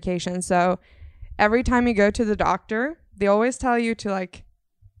sort of medication. So every time you go to the doctor, they always tell you to like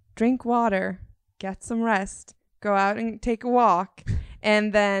drink water, get some rest, go out and take a walk,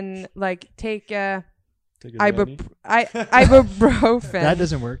 and then like take a Take a Zanny? ibuprofen. That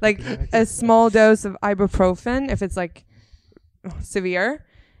doesn't work. Like a small dose of ibuprofen if it's like severe,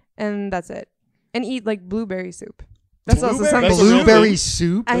 and that's it. And eat like blueberry soup. That's also Blueberry something. That's a real blueberry thing?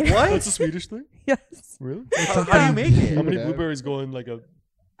 soup. I know. What? That's a Swedish thing? Yes. Really? How do you make it? How many Yeah. blueberries go in like a...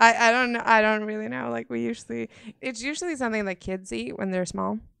 I don't know. I don't really know. Like it's usually something that kids eat when they're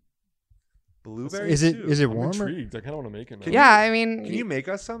small. Blueberry Is it soup. is it I'm warm? or- intrigued. I kind of want to make it now. Can Yeah, I mean. Can you make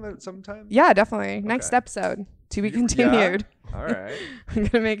us some sometime? Yeah, definitely. Next Okay. episode to be Yeah? continued. All right. I'm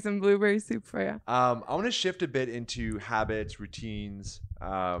gonna make some blueberry soup for you. I want to shift a bit into habits, routines.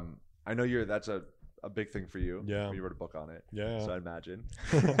 I know that's a big thing for you. Yeah. You wrote a book on it. Yeah. So I imagine.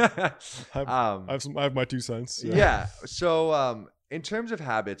 I have my 2 cents. Yeah. So in terms of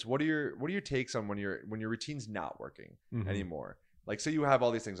habits, what are your takes on when your routine's not working Mhm. anymore? Like, say you have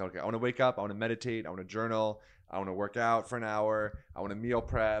all these things. Okay, I want to wake up. I want to meditate. I want to journal. I want to work out for an hour. I want to meal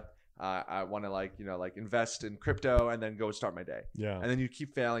prep. I want to invest in crypto and then go start my day. Yeah. And then you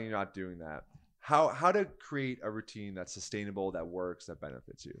keep failing. You're not doing that. How to create a routine that's sustainable, that works, that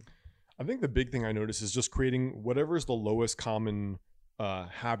benefits you? I think the big thing I notice is just creating whatever is the lowest common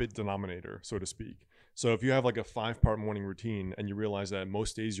habit denominator, so to speak. So if you have like a 5-part morning routine and you realize that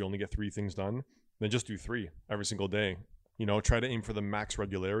most days you only get 3 things done, then just do 3 every single day. You know, try to aim for the max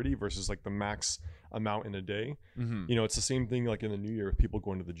regularity versus like the max amount in a day. Mm-hmm. You know, it's the same thing like in the new year with people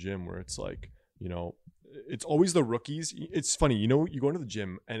going to the gym where it's like, you know, it's always the rookies. It's funny, you know, you go into the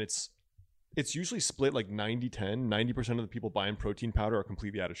gym and it's usually split like 90-10. 90% of the people buying protein powder are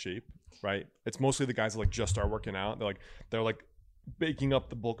completely out of shape, right? It's mostly the guys that like just start working out. They're like baking up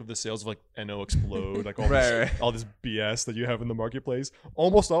the bulk of the sales of like NO Explode, like all, Right. all this BS that you have in the marketplace.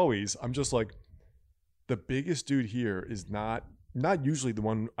 Almost always, I'm just like, the biggest dude here is not usually the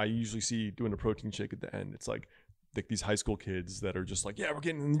one I usually see doing a protein shake at the end. It's like these high school kids that are just like, yeah, we're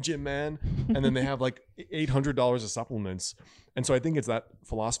getting in the gym, man. And then they have like $800 of supplements. And so I think it's that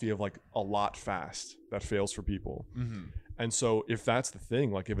philosophy of like a lot fast that fails for people. Mm-hmm. And so if that's the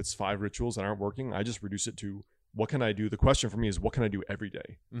thing, like if it's 5 rituals that aren't working, I just reduce it to what can I do? The question for me is what can I do every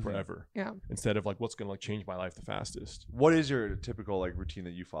day forever? Yeah. Instead of like what's going to like change my life the fastest. What is your typical like routine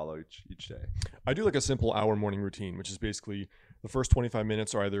that you follow each day? I do like a simple hour morning routine, which is basically the first 25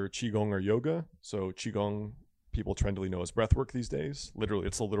 minutes are either qigong or yoga. So qigong, people trendily know as breath work these days. Literally,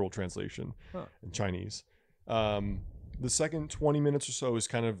 it's a literal translation in Chinese. The second 20 minutes or so is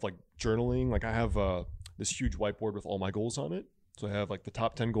kind of like journaling. Like I have this huge whiteboard with all my goals on it. So I have like the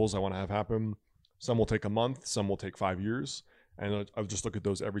top 10 goals I want to have happen. Some will take a month, some will take 5 years. And I'll just look at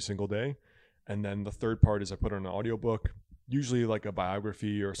those every single day. And then the third part is I put on an audiobook, usually like a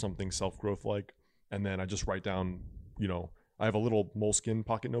biography or something self-growth like. And then I just write down, I have a little Moleskine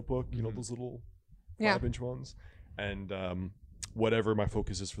pocket notebook, those little 5-inch ones. And whatever my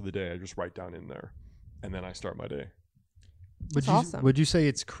focus is for the day, I just write down in there. And then I start my day. Awesome. Would you say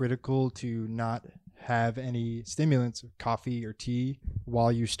it's critical to not have any stimulants, coffee or tea,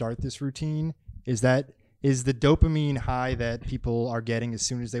 while you start this routine? Is the dopamine high that people are getting as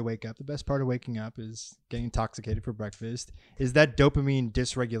soon as they wake up? The best part of waking up is getting intoxicated for breakfast. Is that dopamine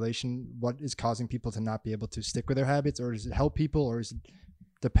dysregulation what is causing people to not be able to stick with their habits, or does it help people, or does it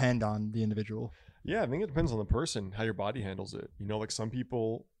depend on the individual? Yeah, I think it depends on the person, how your body handles it. Like some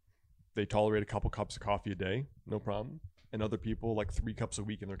people, they tolerate a couple cups of coffee a day, no problem. And other people like 3 cups a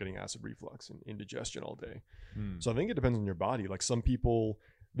week and they're getting acid reflux and indigestion all day. So I think it depends on your body. Like some people,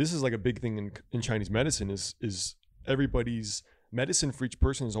 this is like a big thing in Chinese medicine is everybody's medicine for each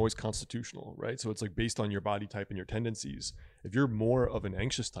person is always constitutional, right? So it's like based on your body type and your tendencies. If you're more of an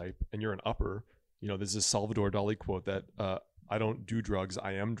anxious type and you're an upper, there's this Salvador Dali quote that I don't do drugs,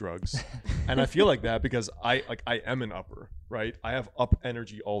 I am drugs. And I feel like that because I am an upper, right? I have up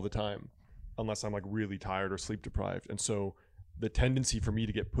energy all the time unless I'm like really tired or sleep deprived. And so the tendency for me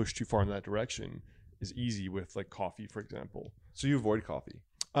to get pushed too far in that direction is easy with like coffee, for example. So you avoid coffee?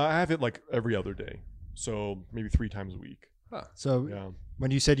 I have it like every other day. So maybe 3 times a week. Huh. So Yeah. when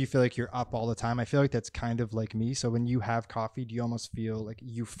you said you feel like you're up all the time, I feel like that's kind of like me. So when you have coffee, do you almost feel like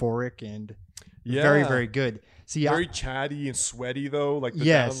euphoric and very, very good? See, very chatty and sweaty though. Like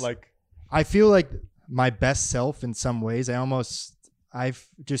yes. I feel like my best self in some ways. I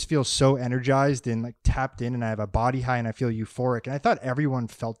just feel so energized and like tapped in, and I have a body high and I feel euphoric. And I thought everyone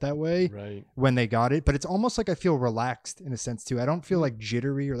felt that way when they got it, but it's almost like I feel relaxed in a sense too. I don't feel like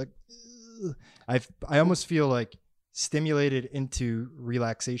jittery or like, I almost feel like stimulated into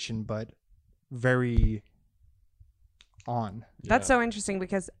relaxation, but very on. That's so interesting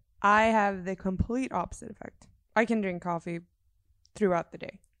because I have the complete opposite effect. I can drink coffee throughout the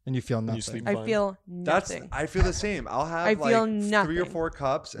day. And you feel And you nothing. sleep I fine. feel nothing. I feel the same. I'll have I feel like 3 or nothing. 4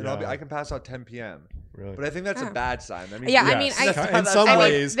 cups and Yeah. I can pass out 10 p.m. Really? But I think that's a Yeah. bad sign. I mean, Yeah, I Yes. mean, In some I mean,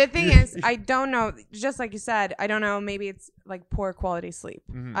 ways. the thing is, I don't know. Just like you said, I don't know. Maybe it's like poor quality sleep.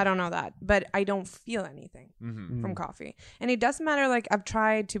 Mhm. I don't know that, but I don't feel anything Mhm. from coffee. And it doesn't matter. Like I've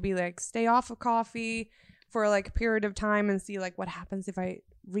tried to be like stay off of coffee for like a period of time and see like what happens if I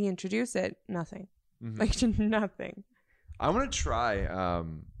reintroduce it. Nothing. Mhm. Like nothing. I want to try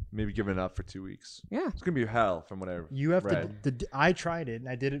maybe giving it up for 2 weeks. Yeah. It's gonna be hell from what I've You have read. I tried it and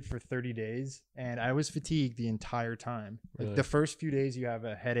I did it for 30 days and I was fatigued the entire time. Like Really? the first few days you have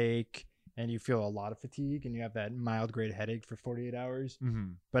a headache and you feel a lot of fatigue and you have that mild grade headache for 48 hours.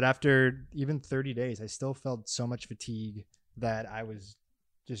 Mm-hmm. But after even 30 days, I still felt so much fatigue that I was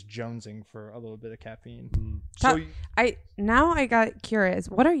just jonesing for a little bit of caffeine. So I got curious.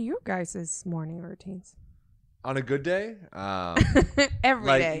 What are you guys' morning routines? on a good day, Every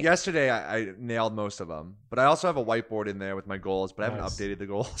like day. yesterday, I nailed most of them. But I also have a whiteboard in there with my goals, but I haven't Nice. updated the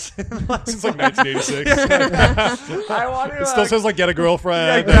goals. Since like 1986. I want to It still says like get a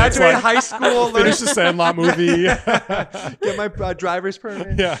girlfriend. yeah, and it's graduate like, high school, finish the Sandlot movie. get my driver's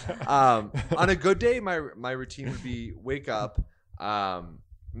permit. Yeah. On a good day, my routine would be wake up,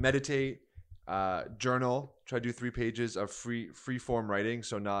 meditate, journal, try to do 3 pages of free form writing.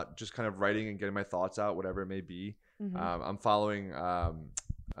 So not just kind of writing and getting my thoughts out, whatever it may be. Mhm. I'm following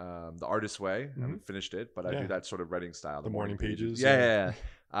The Artist's Way. I haven't finished it, but I Yeah. do that sort of writing style. The morning pages, Yeah.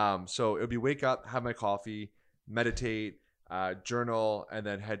 So it would be wake up, have my coffee, meditate, journal, and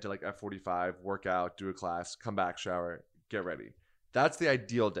then head to like F45, work out, do a class, come back, shower, get ready. That's the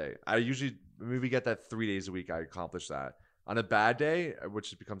ideal day. I usually maybe get that 3 days a week. I accomplish that. On a bad day,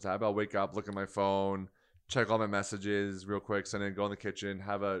 which becomes a habit, I'll wake up, look at my phone, check all my messages real quick, and then go in the kitchen,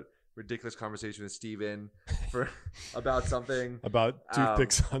 have a ridiculous conversation with Steven for about something. About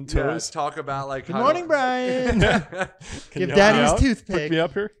toothpicks on Yeah, toes. talk about like Good morning, Brian. Can Give you help daddy me his out? toothpick. Put me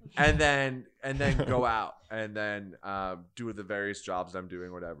up here. and then go out and then do the various jobs I'm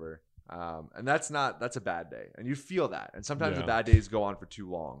doing, whatever. And that's a bad day, and you feel that. And sometimes the Yeah. bad days go on for too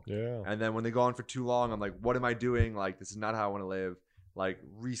long. Yeah. And then when they go on for too long, I'm like, what am I doing? Like, this is not how I want to live. Like,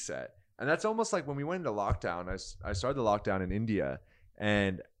 reset. And that's almost like when we went into lockdown. I started the lockdown in India,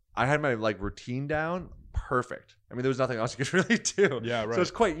 and I had my like routine down perfect. I mean, there was nothing else you could really do. Yeah, right. So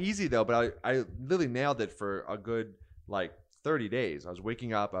it's quite easy though. But I literally nailed it for a good like 30 days. I was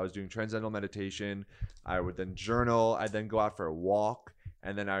waking up. I was doing transcendental meditation. I would then journal. I'd then go out for a walk,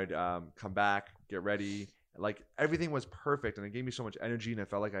 and then I'd come back, get ready. Like everything was perfect, and it gave me so much energy, and I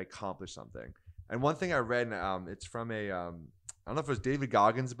felt like I accomplished something. And one thing I read, it's from a I don't know if it was David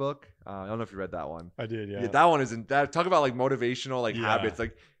Goggins' book. I don't know if you read that one. I did, yeah. Yeah, that one isn't that. Talk about like motivational like Yeah. habits.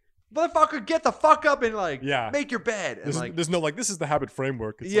 Like, motherfucker, get the fuck up and like make your bed. And There's no like, this is the habit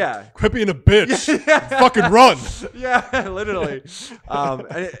framework. It's Yeah. like, quit being a bitch. Yeah. Fucking run. Yeah, literally.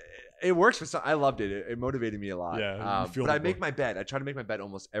 And it works for some. I loved it. It motivated me a lot. Yeah, you feel but the I make work. my bed. I try to make my bed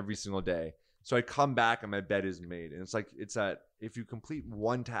almost every single day. So I come back and my bed is made. And it's that if you complete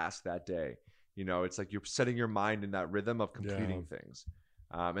one task that day, you know, it's like you're setting your mind in that rhythm of completing things.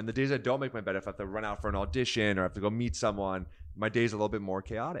 And the days I don't make my bed, if I have to run out for an audition or I have to go meet someone, my day's a little bit more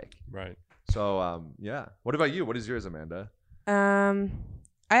chaotic. Right. So, yeah. What about you? What is yours, Amanda? I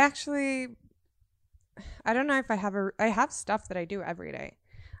actually, I don't know if I have stuff that I do every day.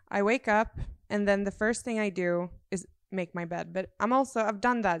 I wake up and then the first thing I do is make my bed. But I've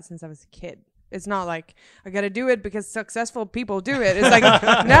done that since I was a kid. It's not like I got to do it because successful people do it. It's like,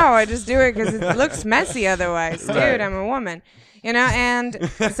 no, I just do it because it looks messy otherwise. Dude, Right. I'm a woman, you know? And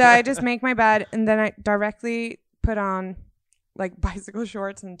so I just make my bed and then I directly put on like bicycle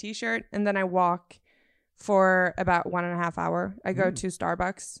shorts and t-shirt. And then I walk for about 1.5 hours. I go to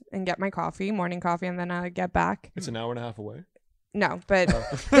Starbucks and get my coffee, morning coffee, and then I get back. It's an hour and a half away. No, but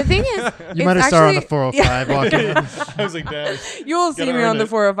the thing is, You might have started on the actually- 405 walking in. I was like, damn. You will see Gotta me earn on the it.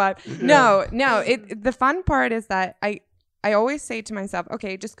 405. No. The fun part is that I always say to myself,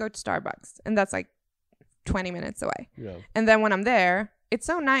 okay, just go to Starbucks, and that's like 20 minutes away. Yeah. And then when I'm there, it's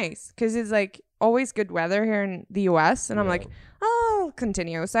so nice because it's like always good weather here in the US, and I'm like, I'll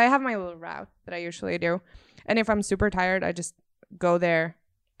continue. So I have my little route that I usually do, and if I'm super tired, I just go there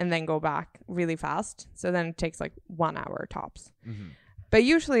and then go back really fast. So then it takes like 1 hour tops. Mm-hmm. But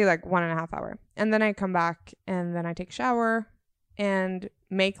usually like 1.5 hours. And then I come back and then I take a shower and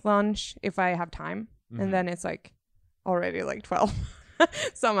make lunch if I have time. Mm-hmm. And then it's like already like 12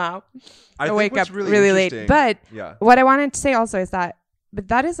 somehow. I think wake what's up really really late. interesting- But yeah. what I wanted to say also is that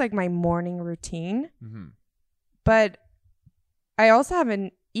is like my morning routine. Mm-hmm. But I also have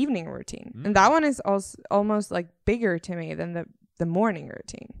an evening routine. And that one is also almost like bigger to me than the morning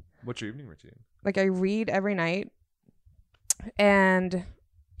routine. What's your evening routine? Like I read every night and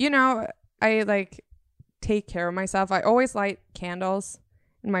you know, I like take care of myself. I always light candles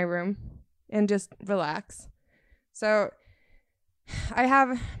in my room and just relax. So I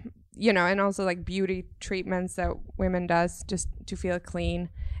have, you know, and also like beauty treatments that women does just to feel clean.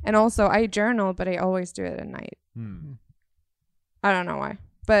 And also I journal, but I always do it at night. I don't know why,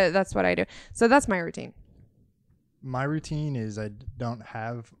 but that's what I do. So that's my routine. My routine is I don't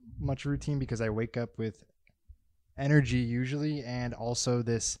have much routine because I wake up with energy usually, and also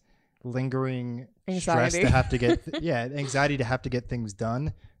this lingering stress Anxiety. to have to get anxiety to have to get things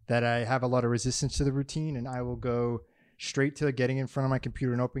done, that I have a lot of resistance to the routine, and I will go straight to getting in front of my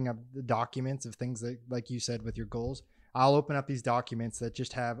computer and opening up the documents of things that, like you said, with your goals. I'll open up these documents that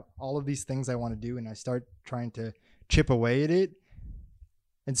just have all of these things I want to do, and I start trying to chip away at it.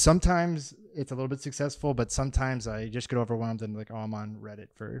 And sometimes it's a little bit successful, but sometimes I just get overwhelmed and like, oh, I'm on Reddit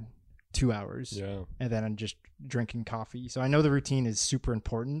for 2 hours. Yeah. And then I'm just drinking coffee. So I know the routine is super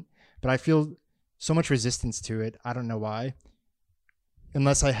important, but I feel so much resistance to it. I don't know why.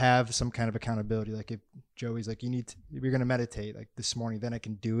 Unless I have some kind of accountability. Like if Joey's like, you're going to meditate like this morning, then I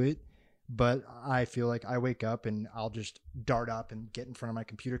can do it. But I feel like I wake up and I'll just dart up and get in front of my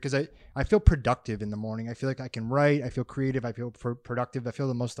computer because I feel productive in the morning. I feel like I can write. I feel creative. I feel productive. I feel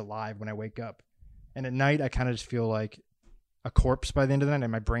the most alive when I wake up. And at night, I kind of just feel like a corpse by the end of the night,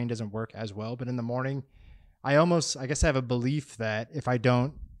 and my brain doesn't work as well. But in the morning, I guess I have a belief that if I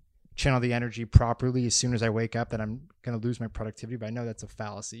don't channel the energy properly as soon as I wake up, that I'm going to lose my productivity. But I know that's a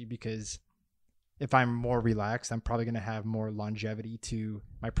fallacy because if I'm more relaxed, I'm probably going to have more longevity to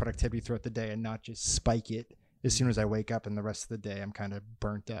my productivity throughout the day and not just spike it as soon as I wake up, and the rest of the day I'm kind of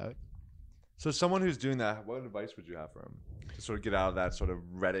burnt out. So someone who's doing that, what advice would you have for him to sort of get out of that sort of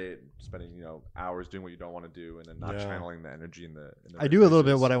Reddit, spending hours doing what you don't want to do, and then not channeling the energy in the I do a little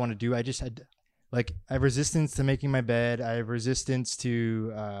bit what I want to do. I have resistance to making my bed. I have resistance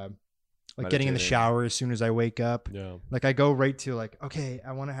to getting in the shower as soon as I wake up. Yeah. Like I go right to okay,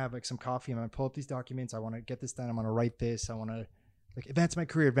 I want to have some coffee. I'm gonna pull up these documents. I want to get this done. I'm gonna write this. I want to advance my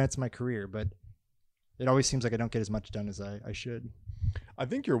career. But it always seems like I don't get as much done as I should. I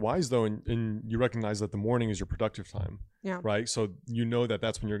think you're wise though, and you recognize that the morning is your productive time. Yeah. Right. So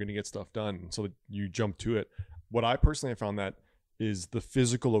that's when you're going to get stuff done. So that you jump to it. What I personally have found that is the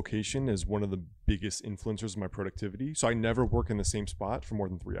physical location is one of the biggest influencers of my productivity. So I never work in the same spot for more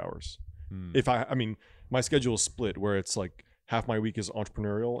than 3 hours. If my schedule is split where it's like half my week is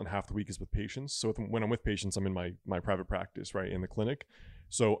entrepreneurial and half the week is with patients. So when I'm with patients, I'm in my private practice, right, in the clinic.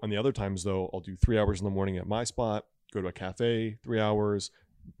 So on the other times though, I'll do 3 hours in the morning at my spot, go to a cafe, 3 hours,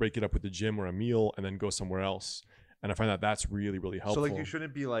 break it up with the gym or a meal, and then go somewhere else. And I find that that's really, really helpful. So you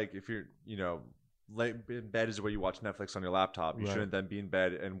shouldn't be if you're, in bed is where you watch Netflix on your laptop. You shouldn't then be in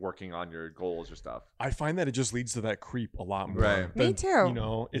bed and working on your goals or stuff. I find that it just leads to that creep a lot more. Right. Me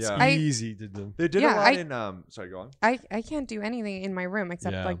too. It's easy to do. They did a lot in sorry, go on. I can't do anything in my room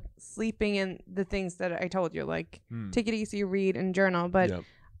except sleeping in the things that I told you, take it easy, read and journal. But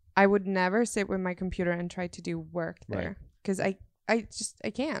I would never sit with my computer and try to do work there because I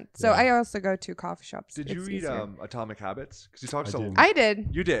can't. So I also go to coffee shops. Did you read Atomic Habits? Because he talks I did.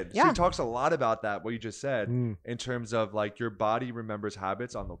 You did. Yeah. So he talks a lot about that, what you just said, in terms of your body remembers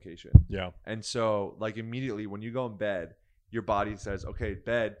habits on location. Yeah. And so immediately when you go in bed, your body says, okay,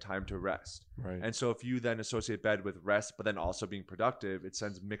 bed, time to rest. Right. And so if you then associate bed with rest, but then also being productive, it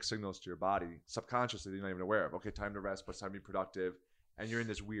sends mixed signals to your body subconsciously that you're not even aware of. Okay, time to rest, but it's time to be productive. And you're in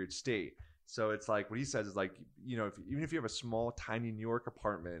this weird state. So it's what he says is even if you have a small, tiny New York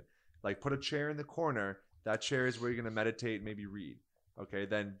apartment, put a chair in the corner. That chair is where you're going to meditate, maybe read. Okay,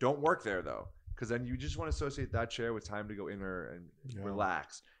 then don't work there though, because then you just want to associate that chair with time to go inner and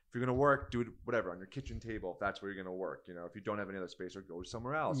relax. If you're going to work, do it whatever on your kitchen table. If that's where you're going to work, if you don't have any other space, or go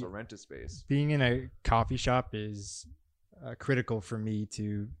somewhere else or rent a space. Being in a coffee shop is critical for me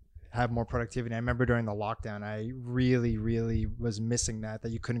to have more productivity. I remember during the lockdown, I really, really was missing that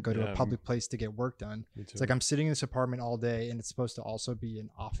you couldn't go to a public place to get work done. It's I'm sitting in this apartment all day and it's supposed to also be an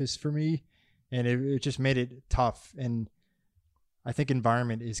office for me. And it just made it tough. And I think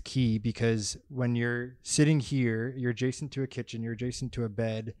environment is key because when you're sitting here, you're adjacent to a kitchen, you're adjacent to a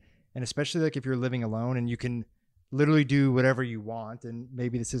bed. And especially if you're living alone and you can literally do whatever you want. And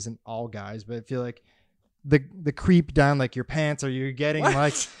maybe this isn't all guys, but I feel like the creep down your pants, or you're getting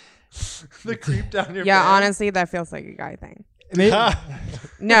the creep down your pants. pants. Honestly, that feels like a guy thing.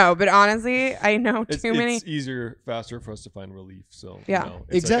 No, but honestly, I know too many. It's easier, faster for us to find relief. So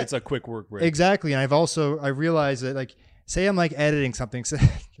it's a quick work break. Exactly, and I realized that say I'm editing something. So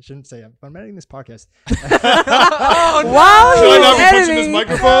I shouldn't say I'm editing this podcast. Oh, wow! Should I not be pushing this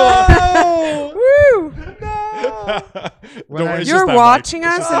microphone? Woo! You're watching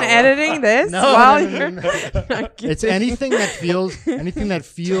us and editing this while you're. It's anything that feels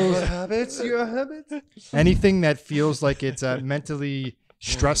your habits. Anything that feels like it's mentally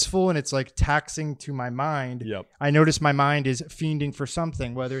stressful and it's taxing to my mind. Yep. I notice my mind is fiending for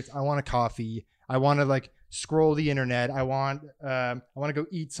something, whether it's I want a coffee, I want to scroll the internet, I want to go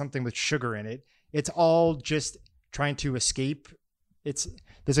eat something with sugar in it. It's all just trying to escape.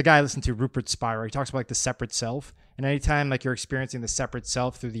 There's a guy I listen to, Rupert Spira. He talks about the separate self, and anytime you're experiencing the separate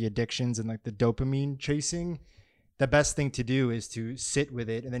self through the addictions and the dopamine chasing, the best thing to do is to sit with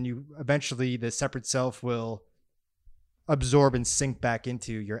it, and then eventually the separate self will absorb and sink back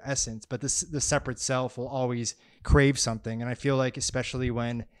into your essence. But the separate self will always crave something, and I feel especially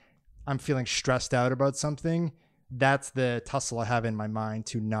when I'm feeling stressed out about something, that's the tussle I have in my mind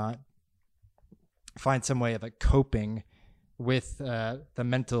to not find some way of coping with the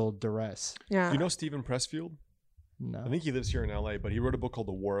mental duress. Yeah. Do you know Stephen Pressfield? No. I think he lives here in LA, but he wrote a book called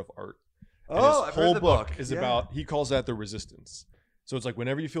The War of Art. Oh, I've heard the book. Is about, he calls that the resistance. So it's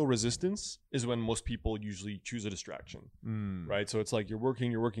whenever you feel resistance is when most people usually choose a distraction, right? So it's you're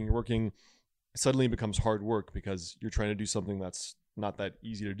working. Suddenly it becomes hard work because you're trying to do something that's not that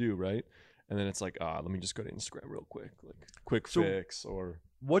easy to do, right? And then it's let me just go to Instagram real quick, quick fix or...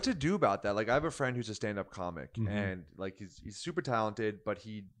 What to do about that? I have a friend who's a stand-up comic, and he's super talented, but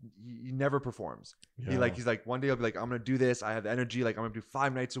he never performs. Yeah. He's one day I'll be I'm gonna do this. I have the energy. I'm gonna do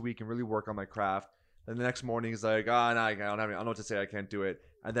 5 nights a week and really work on my craft. Then the next morning he's no, I don't know what to say. I can't do it.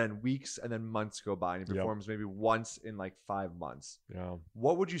 And then weeks and then months go by, and he performs maybe once in 5 months. Yeah.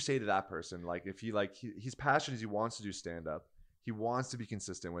 What would you say to that person? If he's passionate, he wants to do stand-up. He wants to be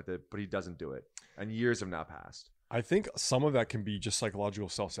consistent with it, but he doesn't do it. And years have now passed. I think some of that can be just psychological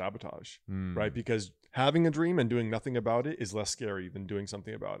self-sabotage, Mm. right? Because having a dream and doing nothing about it is less scary than doing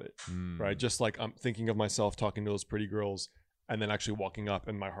something about it, right? Just like I'm thinking of myself talking to those pretty girls and then actually walking up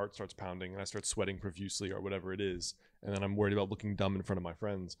and my heart starts pounding and I start sweating profusely or whatever it is. And then I'm worried about looking dumb in front of my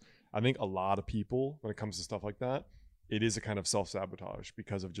friends. I think a lot of people, when it comes to stuff like that, it is a kind of self-sabotage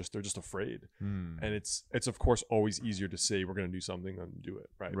because of they're just afraid. And it's of course always easier to say we're going to do something than do it,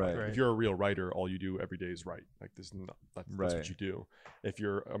 right? Right. Like, if you're a real writer, all you do every day is write. Like that's Right. what you do. If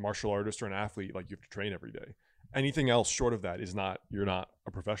you're a martial artist or an athlete, like you have to train every day. Anything else short of that you're not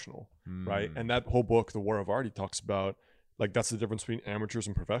a professional, right? And that whole book, The War of Art, he talks about like that's the difference between amateurs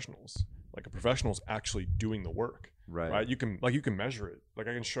and professionals. Like a professional is actually doing the work, right? You can measure it. Like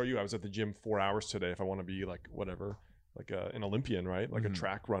I can show you. I was at the gym 4 hours today if I want to be like whatever. Like an Olympian, right? Like a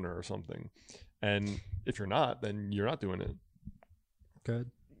track runner or something. And if you're not, then you're not doing it. Good.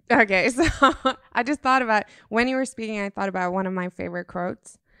 Okay, so I just thought about when you were speaking, I thought about one of my favorite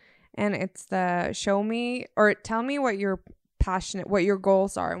quotes. And it's the show me or tell me what your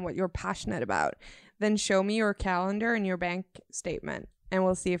goals are and what you're passionate about. Then show me your calendar and your bank statement and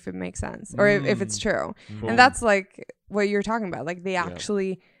we'll see if it makes sense or if it's true. And that's like what you're talking about. Like they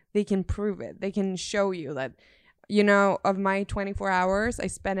can prove it. They can show you that, of my 24 hours, I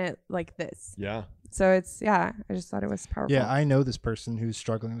spent it like this. Yeah. So I just thought it was powerful. Yeah, I know this person who's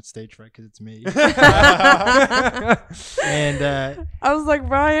struggling with stage fright because it's me. And I was like,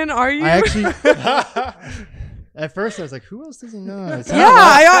 Brian, are you? I actually, at first I was like, who else does he know? It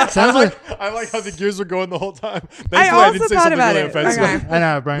Sounds like I like how the gears were going the whole time. I also thought about it. offensive. Okay. I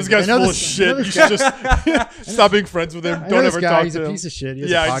know, Brian. This guy's full of shit. You should just stop being friends with him. Don't ever talk He's to a him. piece of shit. He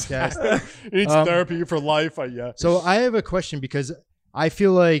has a podcast. He needs therapy for life. Yeah. So I have a question because I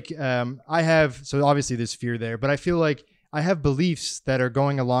feel like so obviously there's fear there, but I feel like I have beliefs that are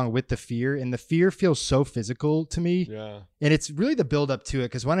going along with the fear, and the fear feels so physical to me. Yeah. And it's really the build up to it,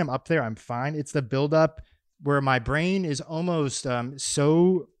 because when I'm up there, I'm fine. It's the build up where my brain is almost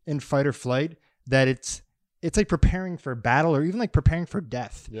so in fight or flight that it's like preparing for battle or even like preparing for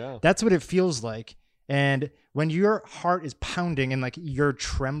death. Yeah. That's what it feels like. And when your heart is pounding and like you're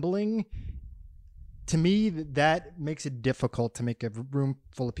trembling, to me, that makes it difficult to make a room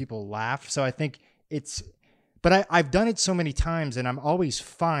full of people laugh. So I think but I've done it so many times and I'm always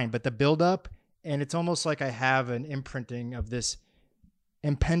fine. But the build up, and it's almost like I have an imprinting of this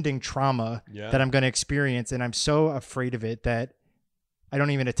impending trauma that I'm going to experience. And I'm so afraid of it that I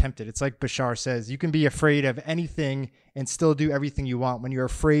don't even attempt it. It's like Bashar says, you can be afraid of anything and still do everything you want. When you're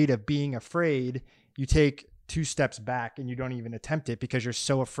afraid of being afraid, you take 2 steps back and you don't even attempt it because you're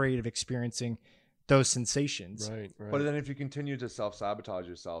so afraid of experiencing those sensations. Right. But then if you continue to self-sabotage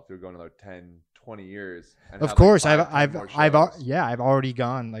yourself, you're going another 10, 20 years. And Of course, like I've already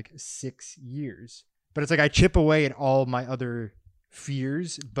gone like 6 years. But it's like I chip away at all my other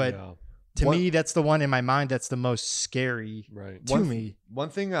fears, but to me, that's the one in my mind that's the most scary to me. One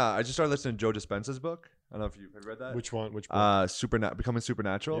thing, I just started listening to Joe Dispenza's book. I don't know if you've read that. Which one? Which book? Becoming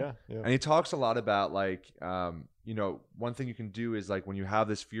Supernatural. Yeah. And he talks a lot about like, one thing you can do is like when you have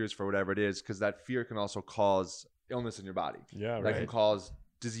this fears for whatever it is, because that fear can also cause illness in your body. Yeah, that can cause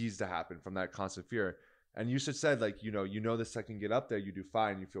disease to happen from that constant fear. And you said like, the second you get up there, you do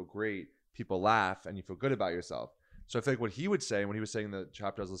fine, you feel great, people laugh, and you feel good about yourself. So I feel like what he would say, and what he was saying in the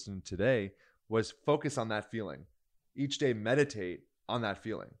chapter I was listening to today, was focus on that feeling. Each day, meditate on that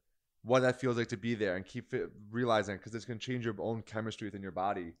feeling, what that feels like to be there, and keep realizing it, because it's going to change your own chemistry within your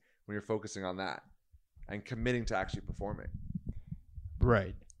body when you're focusing on that and committing to actually performing.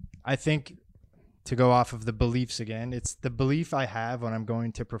 Right. I think, to go off of the beliefs again, it's the belief I have when I'm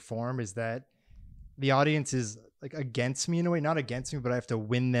going to perform is that the audience is like against me in a way, not against me, but I have to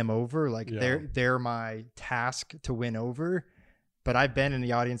win them over. Like they're my task to win over. But I've been in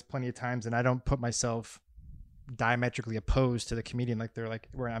the audience plenty of times and I don't put myself diametrically opposed to the comedian. Like they're like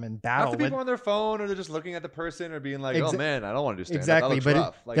where I'm in battle. Not the people on their phone, or they're just looking at the person or being like, oh man, I don't want to do stand-up. Exactly. That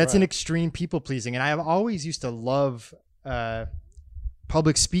looks rough. That's an extreme people pleasing. And I have always used to love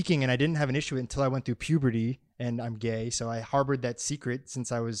public speaking, and I didn't have an issue with it until I went through puberty, and I'm gay. So I harbored that secret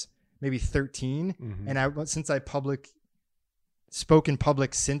since I was maybe 13. Mm-hmm. And since I spoke in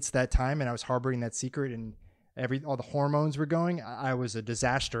public since that time, and I was harboring that secret, and all the hormones were going, I was a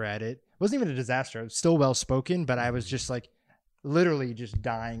disaster at it. It wasn't even a disaster. I was still well spoken, but I was just like literally just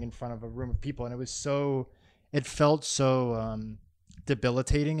dying in front of a room of people. And it felt so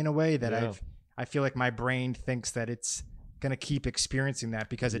debilitating in a way that I feel like my brain thinks that it's going to keep experiencing that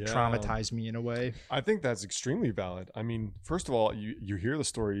because it traumatized me in a way. I think that's extremely valid. I mean, first of all, you hear the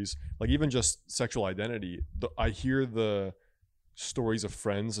stories, like even just sexual identity. I hear the stories of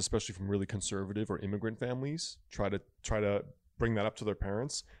friends, especially from really conservative or immigrant families, try to bring that up to their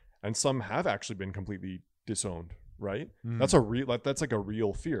parents, and some have actually been completely disowned. Right? That's that's like a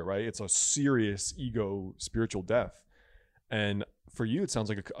real fear, right? It's a serious ego spiritual death. And for you, it sounds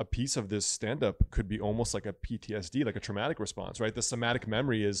like a piece of this stand-up could be almost like a PTSD, like a traumatic response, right? The somatic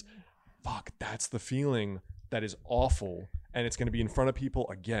memory is, fuck, that's the feeling that is awful, and it's going to be in front of people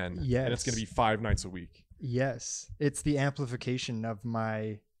again. Yes. And it's going to be 5 nights a week. Yes. It's the amplification of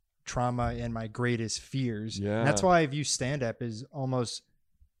my trauma and my greatest fears. Yeah. And that's why I view stand-up as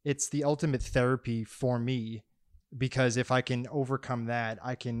it's the ultimate therapy for me, because if I can overcome that,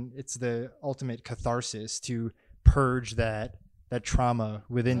 it's the ultimate catharsis to purge that trauma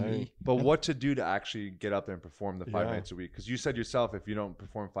within me. But what to do to actually get up there and perform the 5 Yeah. nights a week? Because you said yourself, if you don't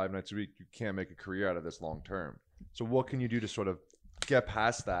perform 5 nights a week, you can't make a career out of this long term. So what can you do to sort of get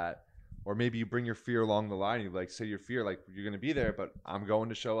past that? Or maybe you bring your fear along the line. You like say your fear, like you're going to be there, but I'm going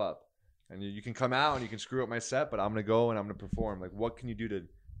to show up. And you can come out and you can screw up my set, but I'm going to go and I'm going to perform. Like, what can you do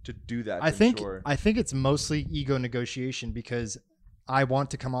to do that? I think it's mostly ego negotiation, because I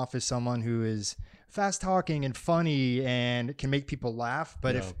want to come off as someone who is fast talking and funny and can make people laugh.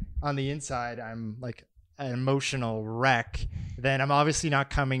 But if on the inside I'm like an emotional wreck, then I'm obviously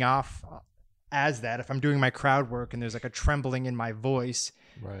not coming off as that. If I'm doing my crowd work and there's like a trembling in my voice,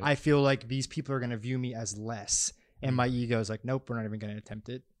 Right. I feel like these people are going to view me as less. And my ego is like, nope, we're not even going to attempt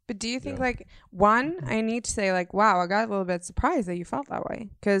it. But do you think like one, I need to say like, wow, I got a little bit surprised that you felt that way.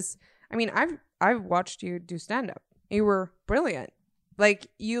 Because I mean, I've watched you do stand up. You were brilliant. Like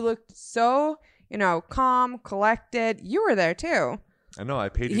you looked so, calm, collected. You were there too. I know. I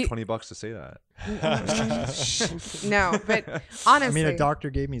paid you $20 to say that. No, but honestly, I mean, a doctor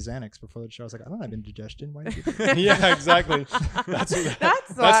gave me Xanax before the show. I was like, I don't have indigestion. Why did you do that? Yeah, exactly. That's the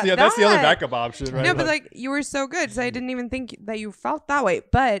other backup option, right? No, but like you were so good, so I didn't even think that you felt that way.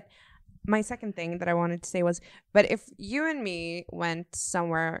 But my second thing that I wanted to say was, but if you and me went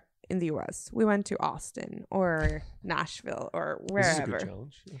somewhere in the US, we went to Austin or Nashville or This is a wherever, good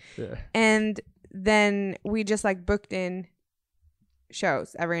challenge. Yeah. and then we just like booked in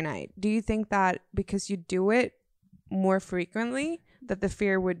shows every night. Do you think that because you do it more frequently, that the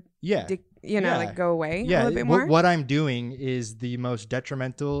fear would Yeah. like go away a Yeah. little bit more? What I'm doing is the most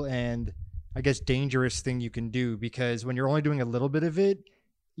detrimental and I guess dangerous thing you can do, because when you're only doing a little bit of it,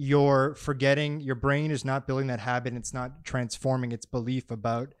 you're forgetting, your brain is not building that habit. It's not transforming its belief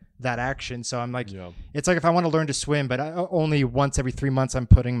about that action. So I'm like, it's like if I want to learn to swim, but only once every 3 months I'm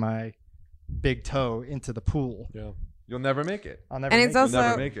putting my big toe into the pool. Yeah. You'll never make it. I'll never And make it's it. also You'll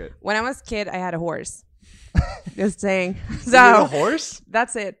never make it. when I was a kid, I had a horse. Just saying. You had So a horse?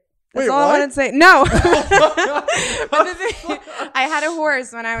 that's it. That's Wait, all I what? wanted to say. No. But the thing, I had a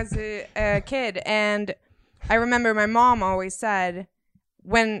horse when I was a kid, and I remember my mom always said,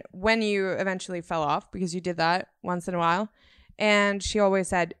 when you eventually fell off, because you did that once in a while, and she always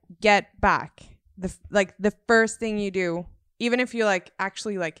said, get back. The first thing you do, even if you like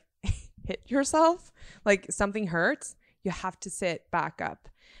actually like hit yourself, like something hurts, you have to sit back up,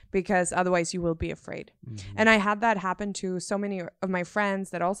 because otherwise you will be afraid. And I had that happen to so many of my friends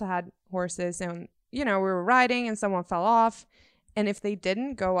that also had horses, and we were riding and someone fell off, and if they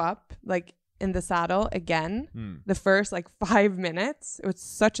didn't go up like in the saddle again the first like 5 minutes, it was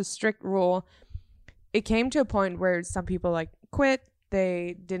such a strict rule, it came to a point where some people like quit.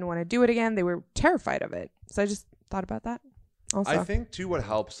 They didn't want to do it again. They were terrified of it. So I just thought about that also. I think too what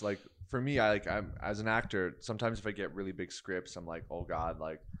helps, like for me, I'm as an actor, sometimes if I get really big scripts, I'm like, oh God,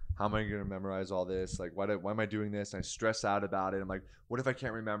 like how am I going to memorize all this? Like why am I doing this? And I stress out about it. I'm like, what if I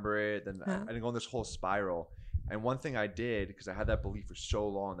can't remember it? Then I go in this whole spiral. And one thing I did, because I had that belief for so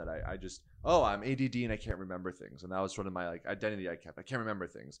long, that I just, I'm ADD and I can't remember things. And that was sort of my like identity I kept. I can't remember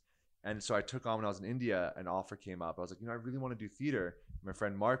things. And so I took on, when I was in India, an offer came up. I was like, I really want to do theater. My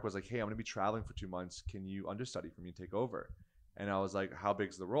friend Mark was like, hey, I'm going to be traveling for 2 months. Can you understudy for me and take over? And I was like, how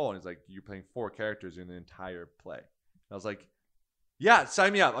big's the role? And he's like, you're playing 4 characters in the entire play. And I was like, yeah,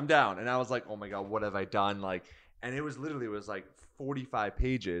 sign me up. I'm down. And I was like, oh my God, what have I done? Like, and it was like 45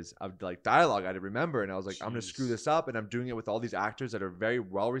 pages of like dialogue I had to remember. And I was like, I'm going to screw this up. And I'm doing it with all these actors that are very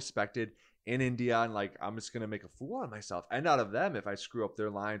well respected in India. And like, I'm just going to make a fool out of myself and out of them if I screw up their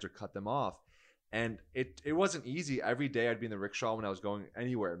lines or cut them off. And it wasn't easy. Every day I'd be in the rickshaw when I was going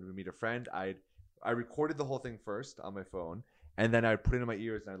anywhere to meet a friend. I recorded the whole thing first on my phone, and then I'd put it in my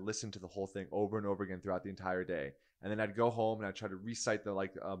ears and I'd listen to the whole thing over and over again throughout the entire day. And then I'd go home and I'd try to recite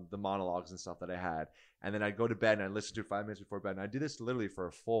the monologues and stuff that I had. And then I'd go to bed and I'd listen to it 5 minutes before bed. And I did this literally for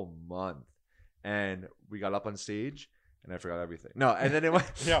a full month. And we got up on stage and I forgot everything. No, and then it went.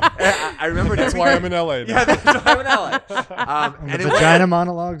 Yeah. I remembered That's why I'm everything. in LA. Now. Yeah, that's why I'm in LA. And And the it vagina went,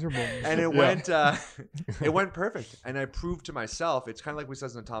 monologues were born. and it Yeah. went, it went perfect. And I proved to myself, it's kind of like we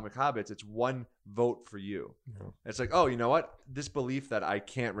said in Atomic Habits. It's one vote for you. Yeah. It's like, oh, you know what? This belief that I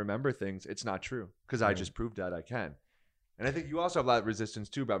can't remember things, it's not true because I Right. just proved that I can. And I think you also have a lot of resistance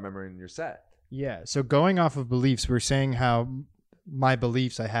too about remembering your set. Yeah. So going off of beliefs, we're saying how my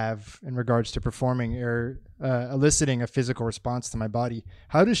beliefs I have in regards to performing are eliciting a physical response to my body.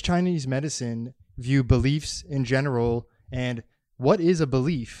 How does Chinese medicine view beliefs in general, and what is a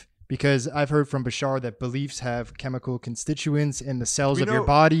belief? Because I've heard from Bashar that beliefs have chemical constituents in the cells We of your know-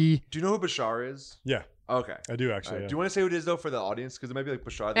 body. Do you know who Bashar is? Yeah, Okay. I do All actually. right. Yeah. Do you want to say who it is though for the audience? Because it might be like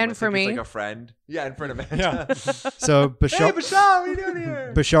Bashar. They And might for think it's me. like a friend. Yeah, in front of Amanda. Yeah. So Hey, Bashar, Bashar, what are you doing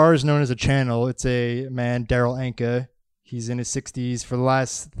here? Bashar is known as a channel. It's a man, Daryl Anka. He's in his 60s. For the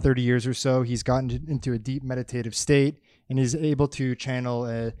last 30 years or so, he's gotten into a deep meditative state, and he's able to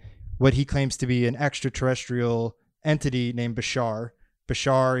channel what he claims to be an extraterrestrial entity named Bashar.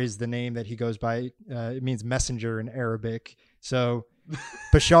 Bashar is the name that he goes by. It means messenger in Arabic. So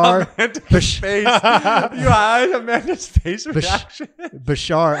Bashar, Amanda's face. You had Amanda's face reaction.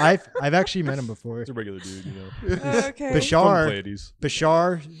 Bashar. I've actually met him before. He's a regular dude, you know. Okay. From Bashar, Pleiades.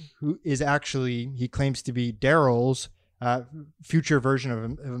 Bashar, who is actually, he claims to be Daryl's future version of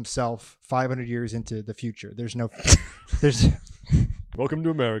himself 500 years into the future. There's Welcome to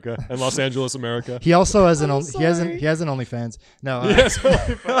America and Los Angeles, America. he also has I'm he has sorry. an OnlyFans. No. Yes.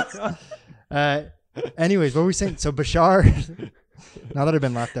 Anyways, what were we saying? So Bashar, now that I've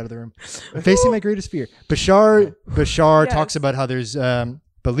been laughed out of the room, facing my greatest fear, Bashar Yes. talks about how there's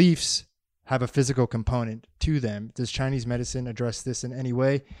beliefs have a physical component to them. Does Chinese medicine address this in any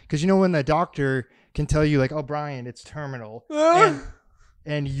way? Because you know when the doctor can tell you like, oh, Brian, it's terminal,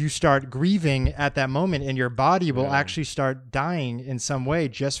 and you start grieving at that moment, and your body will Yeah. actually start dying in some way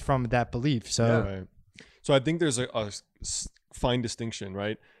just from that belief. So Yeah. Right. So I think there's a fine distinction,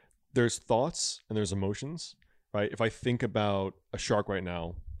 right? There's thoughts and there's emotions, right? If I think about a shark right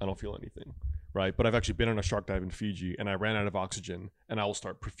now, I don't feel anything, right? But I've actually been on a shark dive in Fiji and I ran out of oxygen and I will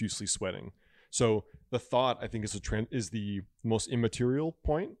start profusely sweating. So the thought, I think, is the most immaterial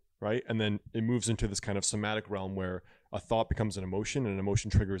point, right? And then it moves into this kind of somatic realm where a thought becomes an emotion and an emotion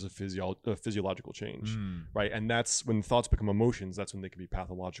triggers a physiological change, right? And that's when thoughts become emotions, that's when they can be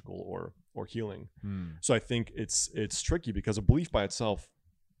pathological or healing. So I think it's tricky because a belief by itself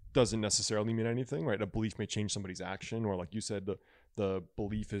doesn't necessarily mean anything, right? A belief may change somebody's action, or like you said, the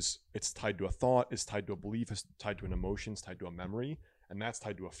belief it's tied to a thought, it's tied to a belief, it's tied to an emotion, it's tied to a memory, and that's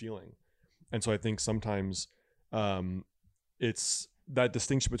tied to a feeling. And so I think sometimes it's that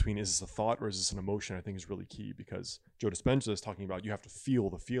distinction between is this a thought or is this an emotion, I think is really key, because Joe Dispenza is talking about you have to feel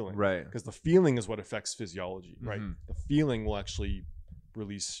the feeling, Right. because the feeling is what affects physiology, right? Mhm. The feeling will actually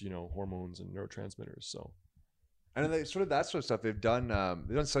release, hormones and neurotransmitters. So And then that sort of stuff they've done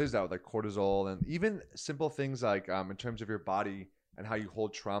studies out with like cortisol and even simple things like in terms of your body and how you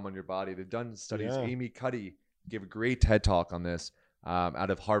hold trauma on your body. They've done studies. Yeah. Amy Cuddy gave a great TED talk on this out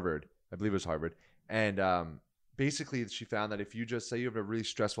of Harvard. I believe it was Harvard. And basically she found that if you just say you have a really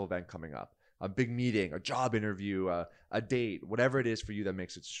stressful event coming up, a big meeting, a job interview, a date, whatever it is for you that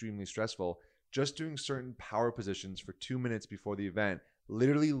makes it extremely stressful, just doing certain power positions for 2 minutes before the event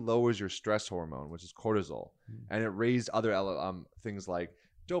literally lowers your stress hormone, which is cortisol, and it raised other things like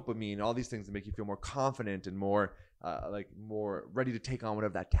dopamine, all these things that make you feel more confident and more more ready to take on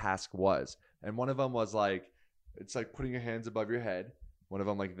whatever that task was. And one of them was like, it's like putting your hands above your head. One of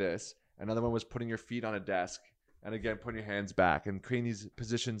them like this. Another one was putting your feet on a desk, and again putting your hands back and creating these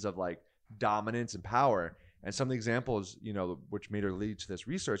positions of like dominance and power. And some of the examples, which made her lead to this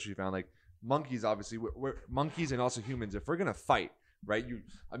research, we found like monkeys, obviously, we're monkeys and also humans. If we're gonna fight, right, you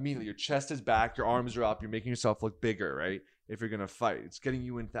immediately your chest is back, your arms are up, you're making yourself look bigger, right? If you're gonna fight, it's getting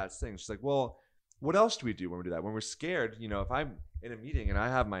you into that thing. She's like, well, what else do we do when we do that? When we're scared, if I'm in a meeting and I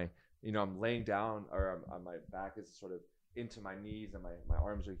have my, I'm laying down or my back is sort of into my knees and my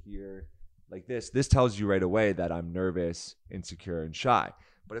arms are here like this tells you right away that I'm nervous, insecure, and shy.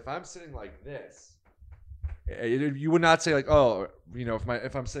 But if I'm sitting like this, you would not say like, oh,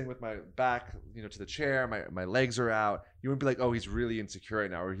 if I'm sitting with my back, to the chair, my legs are out, you wouldn't be like, oh, he's really insecure right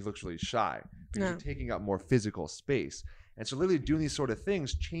now, or he looks really shy, because No. you're taking up more physical space. And so literally doing these sort of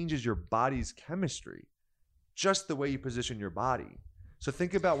things changes your body's chemistry, just the way you position your body. So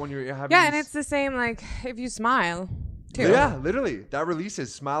think about when you're having Yeah, and it's the same like if you smile too. yeah, literally that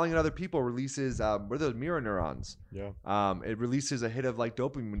releases smiling at other people releases what are those mirror neurons? yeah. It releases a hit of like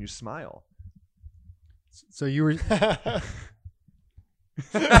dopamine when you smile. you were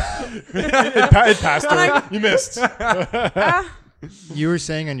It passed her. You missed. You were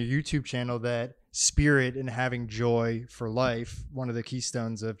saying on your YouTube channel that spirit and having joy for life, one of the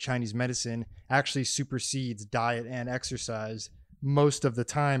keystones of Chinese medicine, actually supersedes diet and exercise most of the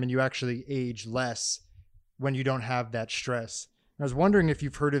time, and you actually age less when you don't have that stress. I was wondering if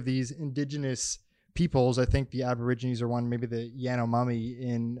you've heard of these indigenous peoples. I think the Aborigines are one, maybe the Yanomami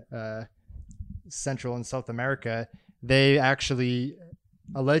in Central and South America. They actually,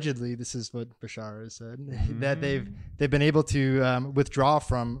 allegedly, this is what Bashar has said, that they've been able to withdraw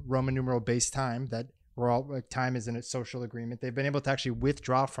from Roman numeral based time, that we're all, like, time is in a social agreement. They've been able to actually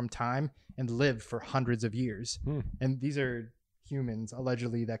withdraw from time and live for hundreds of years. And these are humans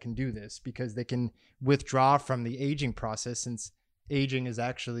allegedly that can do this because they can withdraw from the aging process, since aging is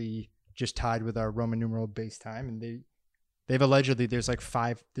actually just tied with our Roman numeral base time. And they've allegedly, there's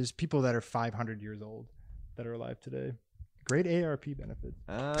people that are 500 years old that are alive today. Great ARP benefit.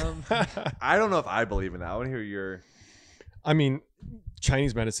 I don't know if I believe in that. I want to hear your. I mean,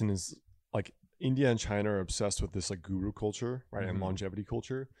 Chinese medicine is like, India and China are obsessed with this like guru culture, right? And longevity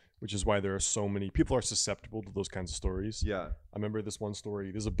culture, which is why there are so many people are susceptible to those kinds of stories. Yeah. I remember this one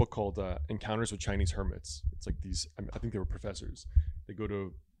story. There's a book called Encounters with Chinese Hermits. It's like these, I think they were professors. They go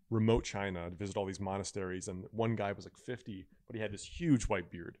to remote China to visit all these monasteries. And one guy was like 50, but he had this huge white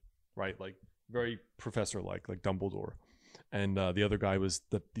beard, right? Like very professor-like, like Dumbledore. And the other guy was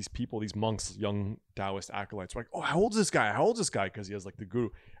these monks, young Taoist acolytes, were like, oh, how old is this guy? How old is this guy? Because he has like the guru.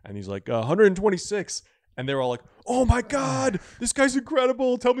 And he's like, 126. And they were all like, oh my God, this guy's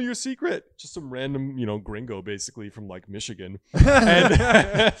incredible. Tell me your secret. Just some random, gringo basically from like Michigan. And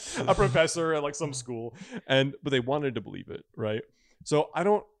a professor at like some school. But they wanted to believe it, right? So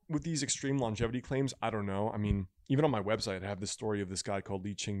with these extreme longevity claims, I don't know. I mean, even on my website, I have this story of this guy called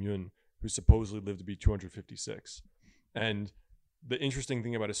Li Qingyun, who supposedly lived to be 256. And the interesting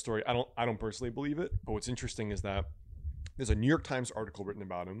thing about his story, I don't personally believe it, but what's interesting is that there's a New York Times article written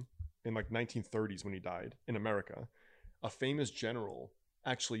about him in like 1930s when he died in America. A famous general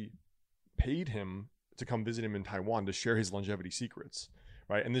actually paid him to come visit him in Taiwan to share his longevity secrets,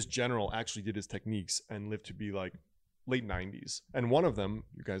 right? And this general actually did his techniques and lived to be like late 90s. And one of them,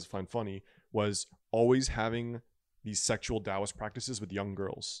 you guys find funny, was always having these sexual Taoist practices with young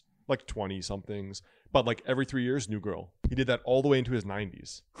girls, like 20 somethings, but like every 3 years, new girl. He did that all the way into his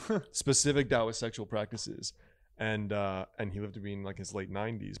 90s. Specific Taoist sexual practices. And he lived to be in like his late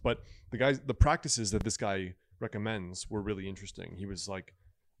 90s. But the practices that this guy recommends were really interesting. He was like,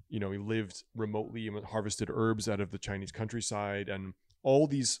 he lived remotely and harvested herbs out of the Chinese countryside, and all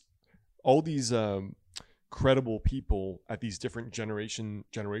these credible people at these different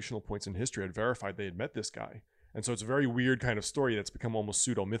generational points in history had verified they had met this guy. And so it's a very weird kind of story that's become almost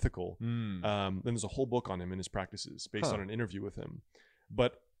pseudo-mythical. Then there's a whole book on him and his practices based on an interview with him.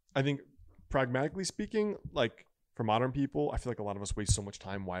 But I think, pragmatically speaking, like for modern people, I feel like a lot of us waste so much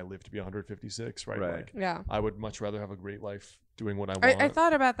time. Why live to be 156, right? Like, yeah. I would much rather have a great life doing what I want. I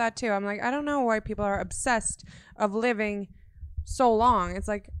thought about that too. I'm like, I don't know why people are obsessed of living so long. It's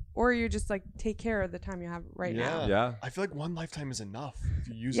like, or you just like take care of the time you have right now. Yeah. I feel like one lifetime is enough if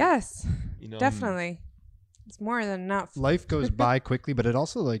you use yes, it. Definitely. It's more than enough. Life goes by quickly, but it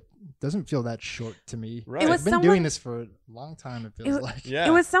also like doesn't feel that short to me. Right. I've been doing this for a long time, it feels like. Yeah.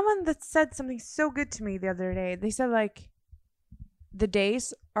 It was someone that said something so good to me the other day. They said like, the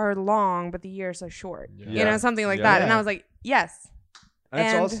days are long, but the years are short. Yeah. Something like that. And I was like, yes.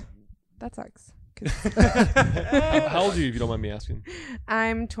 And that sucks. How old are you, if you don't mind me asking?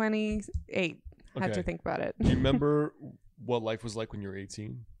 I'm 28. I had Okay. to think about it. Do you remember what life was like when you were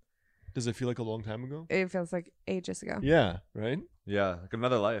 18? Does it feel like a long time ago? It feels like ages ago. Yeah, right? Yeah, like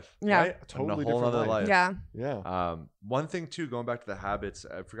another life. Yeah. Right? A totally a whole different other life. Yeah. Yeah. One thing too, going back to the habits,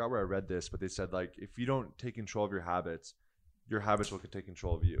 I forgot where I read this, but they said like if you don't take control of your habits will take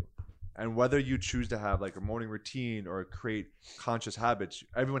control of you. And whether you choose to have like a morning routine or create conscious habits,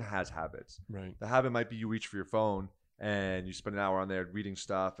 everyone has habits. Right. The habit might be you reach for your phone and you spend an hour on there reading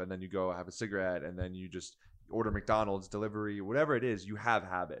stuff, and then you go have a cigarette, and then you just order McDonald's delivery, whatever it is. You have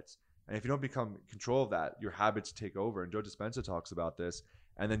habits. And if you don't become control of that, your habits take over. And Joe Dispenza talks about this.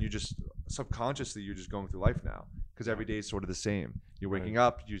 And then you just subconsciously, you're just going through life now because every day is sort of the same. You're waking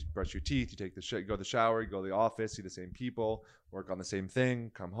up, you brush your teeth, you take you go to the shower, you go to the office, see the same people, work on the same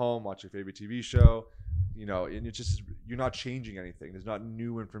thing, come home, watch your favorite TV show. And you're not changing anything. There's not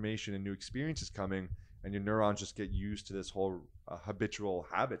new information and new experiences coming, and your neurons just get used to this whole habitual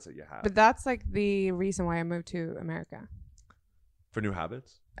habits that you have. But that's like the reason why I moved to America. For new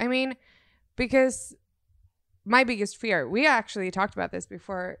habits? I mean, because my biggest fear, we actually talked about this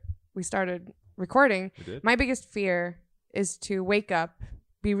before we started recording. You did? My biggest fear is to wake up,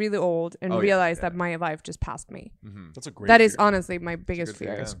 be really old, and Oh, yeah, realize yeah. that my life just passed me. That's a great. That is fear. honestly my biggest good fear.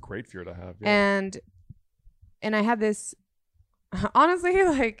 fear. That's a great fear to have. Yeah. And I had this, honestly,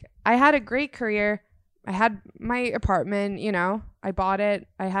 like I had a great career. I had my apartment, you know, I bought it.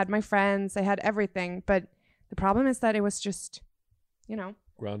 I had my friends. I had everything. But the problem is that it was just, you know,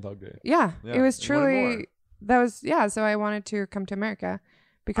 Groundhog Day. yeah, Yeah, it was you wanted more. truly, that was, yeah. So I wanted to come to America,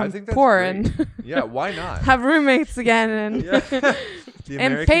 become think that's poor great. and Yeah, why not? have roommates again and, Yeah. The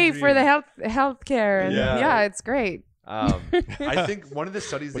and American pay for dream. the health care. And Yeah. yeah, it's great. I think one of the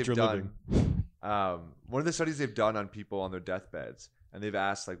studies But they've you're done, one of the studies they've done on people on their deathbeds, and they've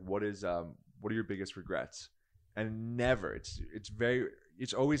asked like, what are your biggest regrets? And never,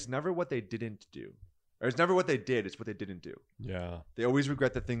 it's always never what they didn't do, or it's never what they did, it's what they didn't do. Yeah. They always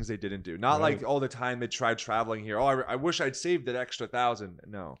regret the things they didn't do. Not Right. like all the time they tried traveling here. Oh, I wish I'd saved that extra 1,000.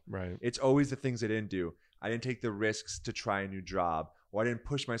 No, Right. it's always the things they didn't do. I didn't take the risks to try a new job, or I didn't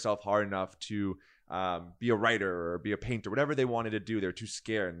push myself hard enough to be a writer or be a painter, whatever they wanted to do. They're too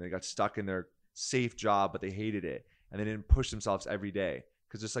scared and they got stuck in their safe job, but they hated it. And they didn't push themselves every day.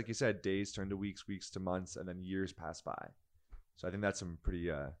 Because just like you said, days turn to weeks, weeks to months, and then years pass by. So I think that's some pretty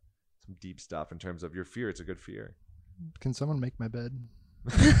some deep stuff in terms of your fear. It's a good fear. Can someone make my bed?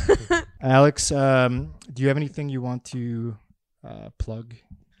 Alex, do you have anything you want to plug?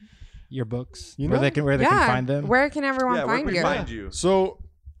 Your books, You where know- they can Yeah. find them. Where can everyone Yeah, where find can we you? find you? So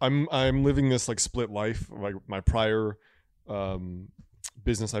I'm living this like split life. Like my prior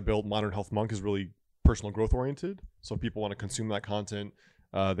business I built, Modern Health Monk, is really personal growth oriented. So if people want to consume that content,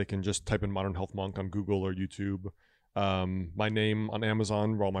 they can just type in Modern Health Monk on Google or YouTube. My name on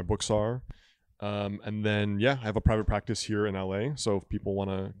Amazon, where all my books are. And then I have a private practice here in LA. So if people want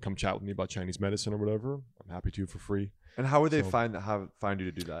to come chat with me about Chinese medicine or whatever, I'm happy to for free. And how would they So- find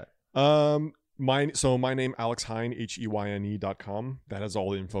you to do that? My name, Alex Heine, HEYNE.com. That has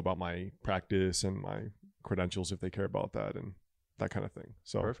all the info about my practice and my credentials if they care about that and that kind of thing.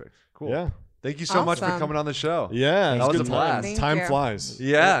 So Perfect. Cool. Yeah. Thank you so much for Awesome. coming on the show. Yeah. That it's was good a blast. times. Thank Time you. flies.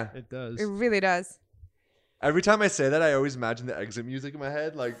 Yeah. It does. It really does. Every time I say that, I always imagine the exit music in my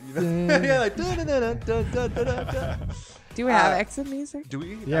head, like you know, yeah, like dun, dun, dun, dun, dun, dun, dun, dun. Do we have exit music? Do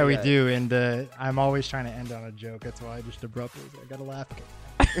we? Yeah, Not we yet. do, and I'm always trying to end on a joke. That's why I just abruptly I gotta laugh.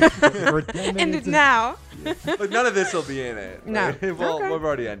 We're 10 End minutes it in. now. But none of this will be in it. No. Like, well, Okay. we've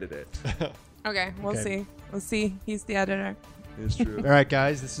already ended it. Okay, we'll Okay. see. We'll see. He's the editor. It's true. All right,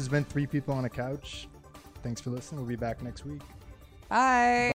 guys, this has been 3 People on a Couch. Thanks for listening. We'll be back next week. Bye.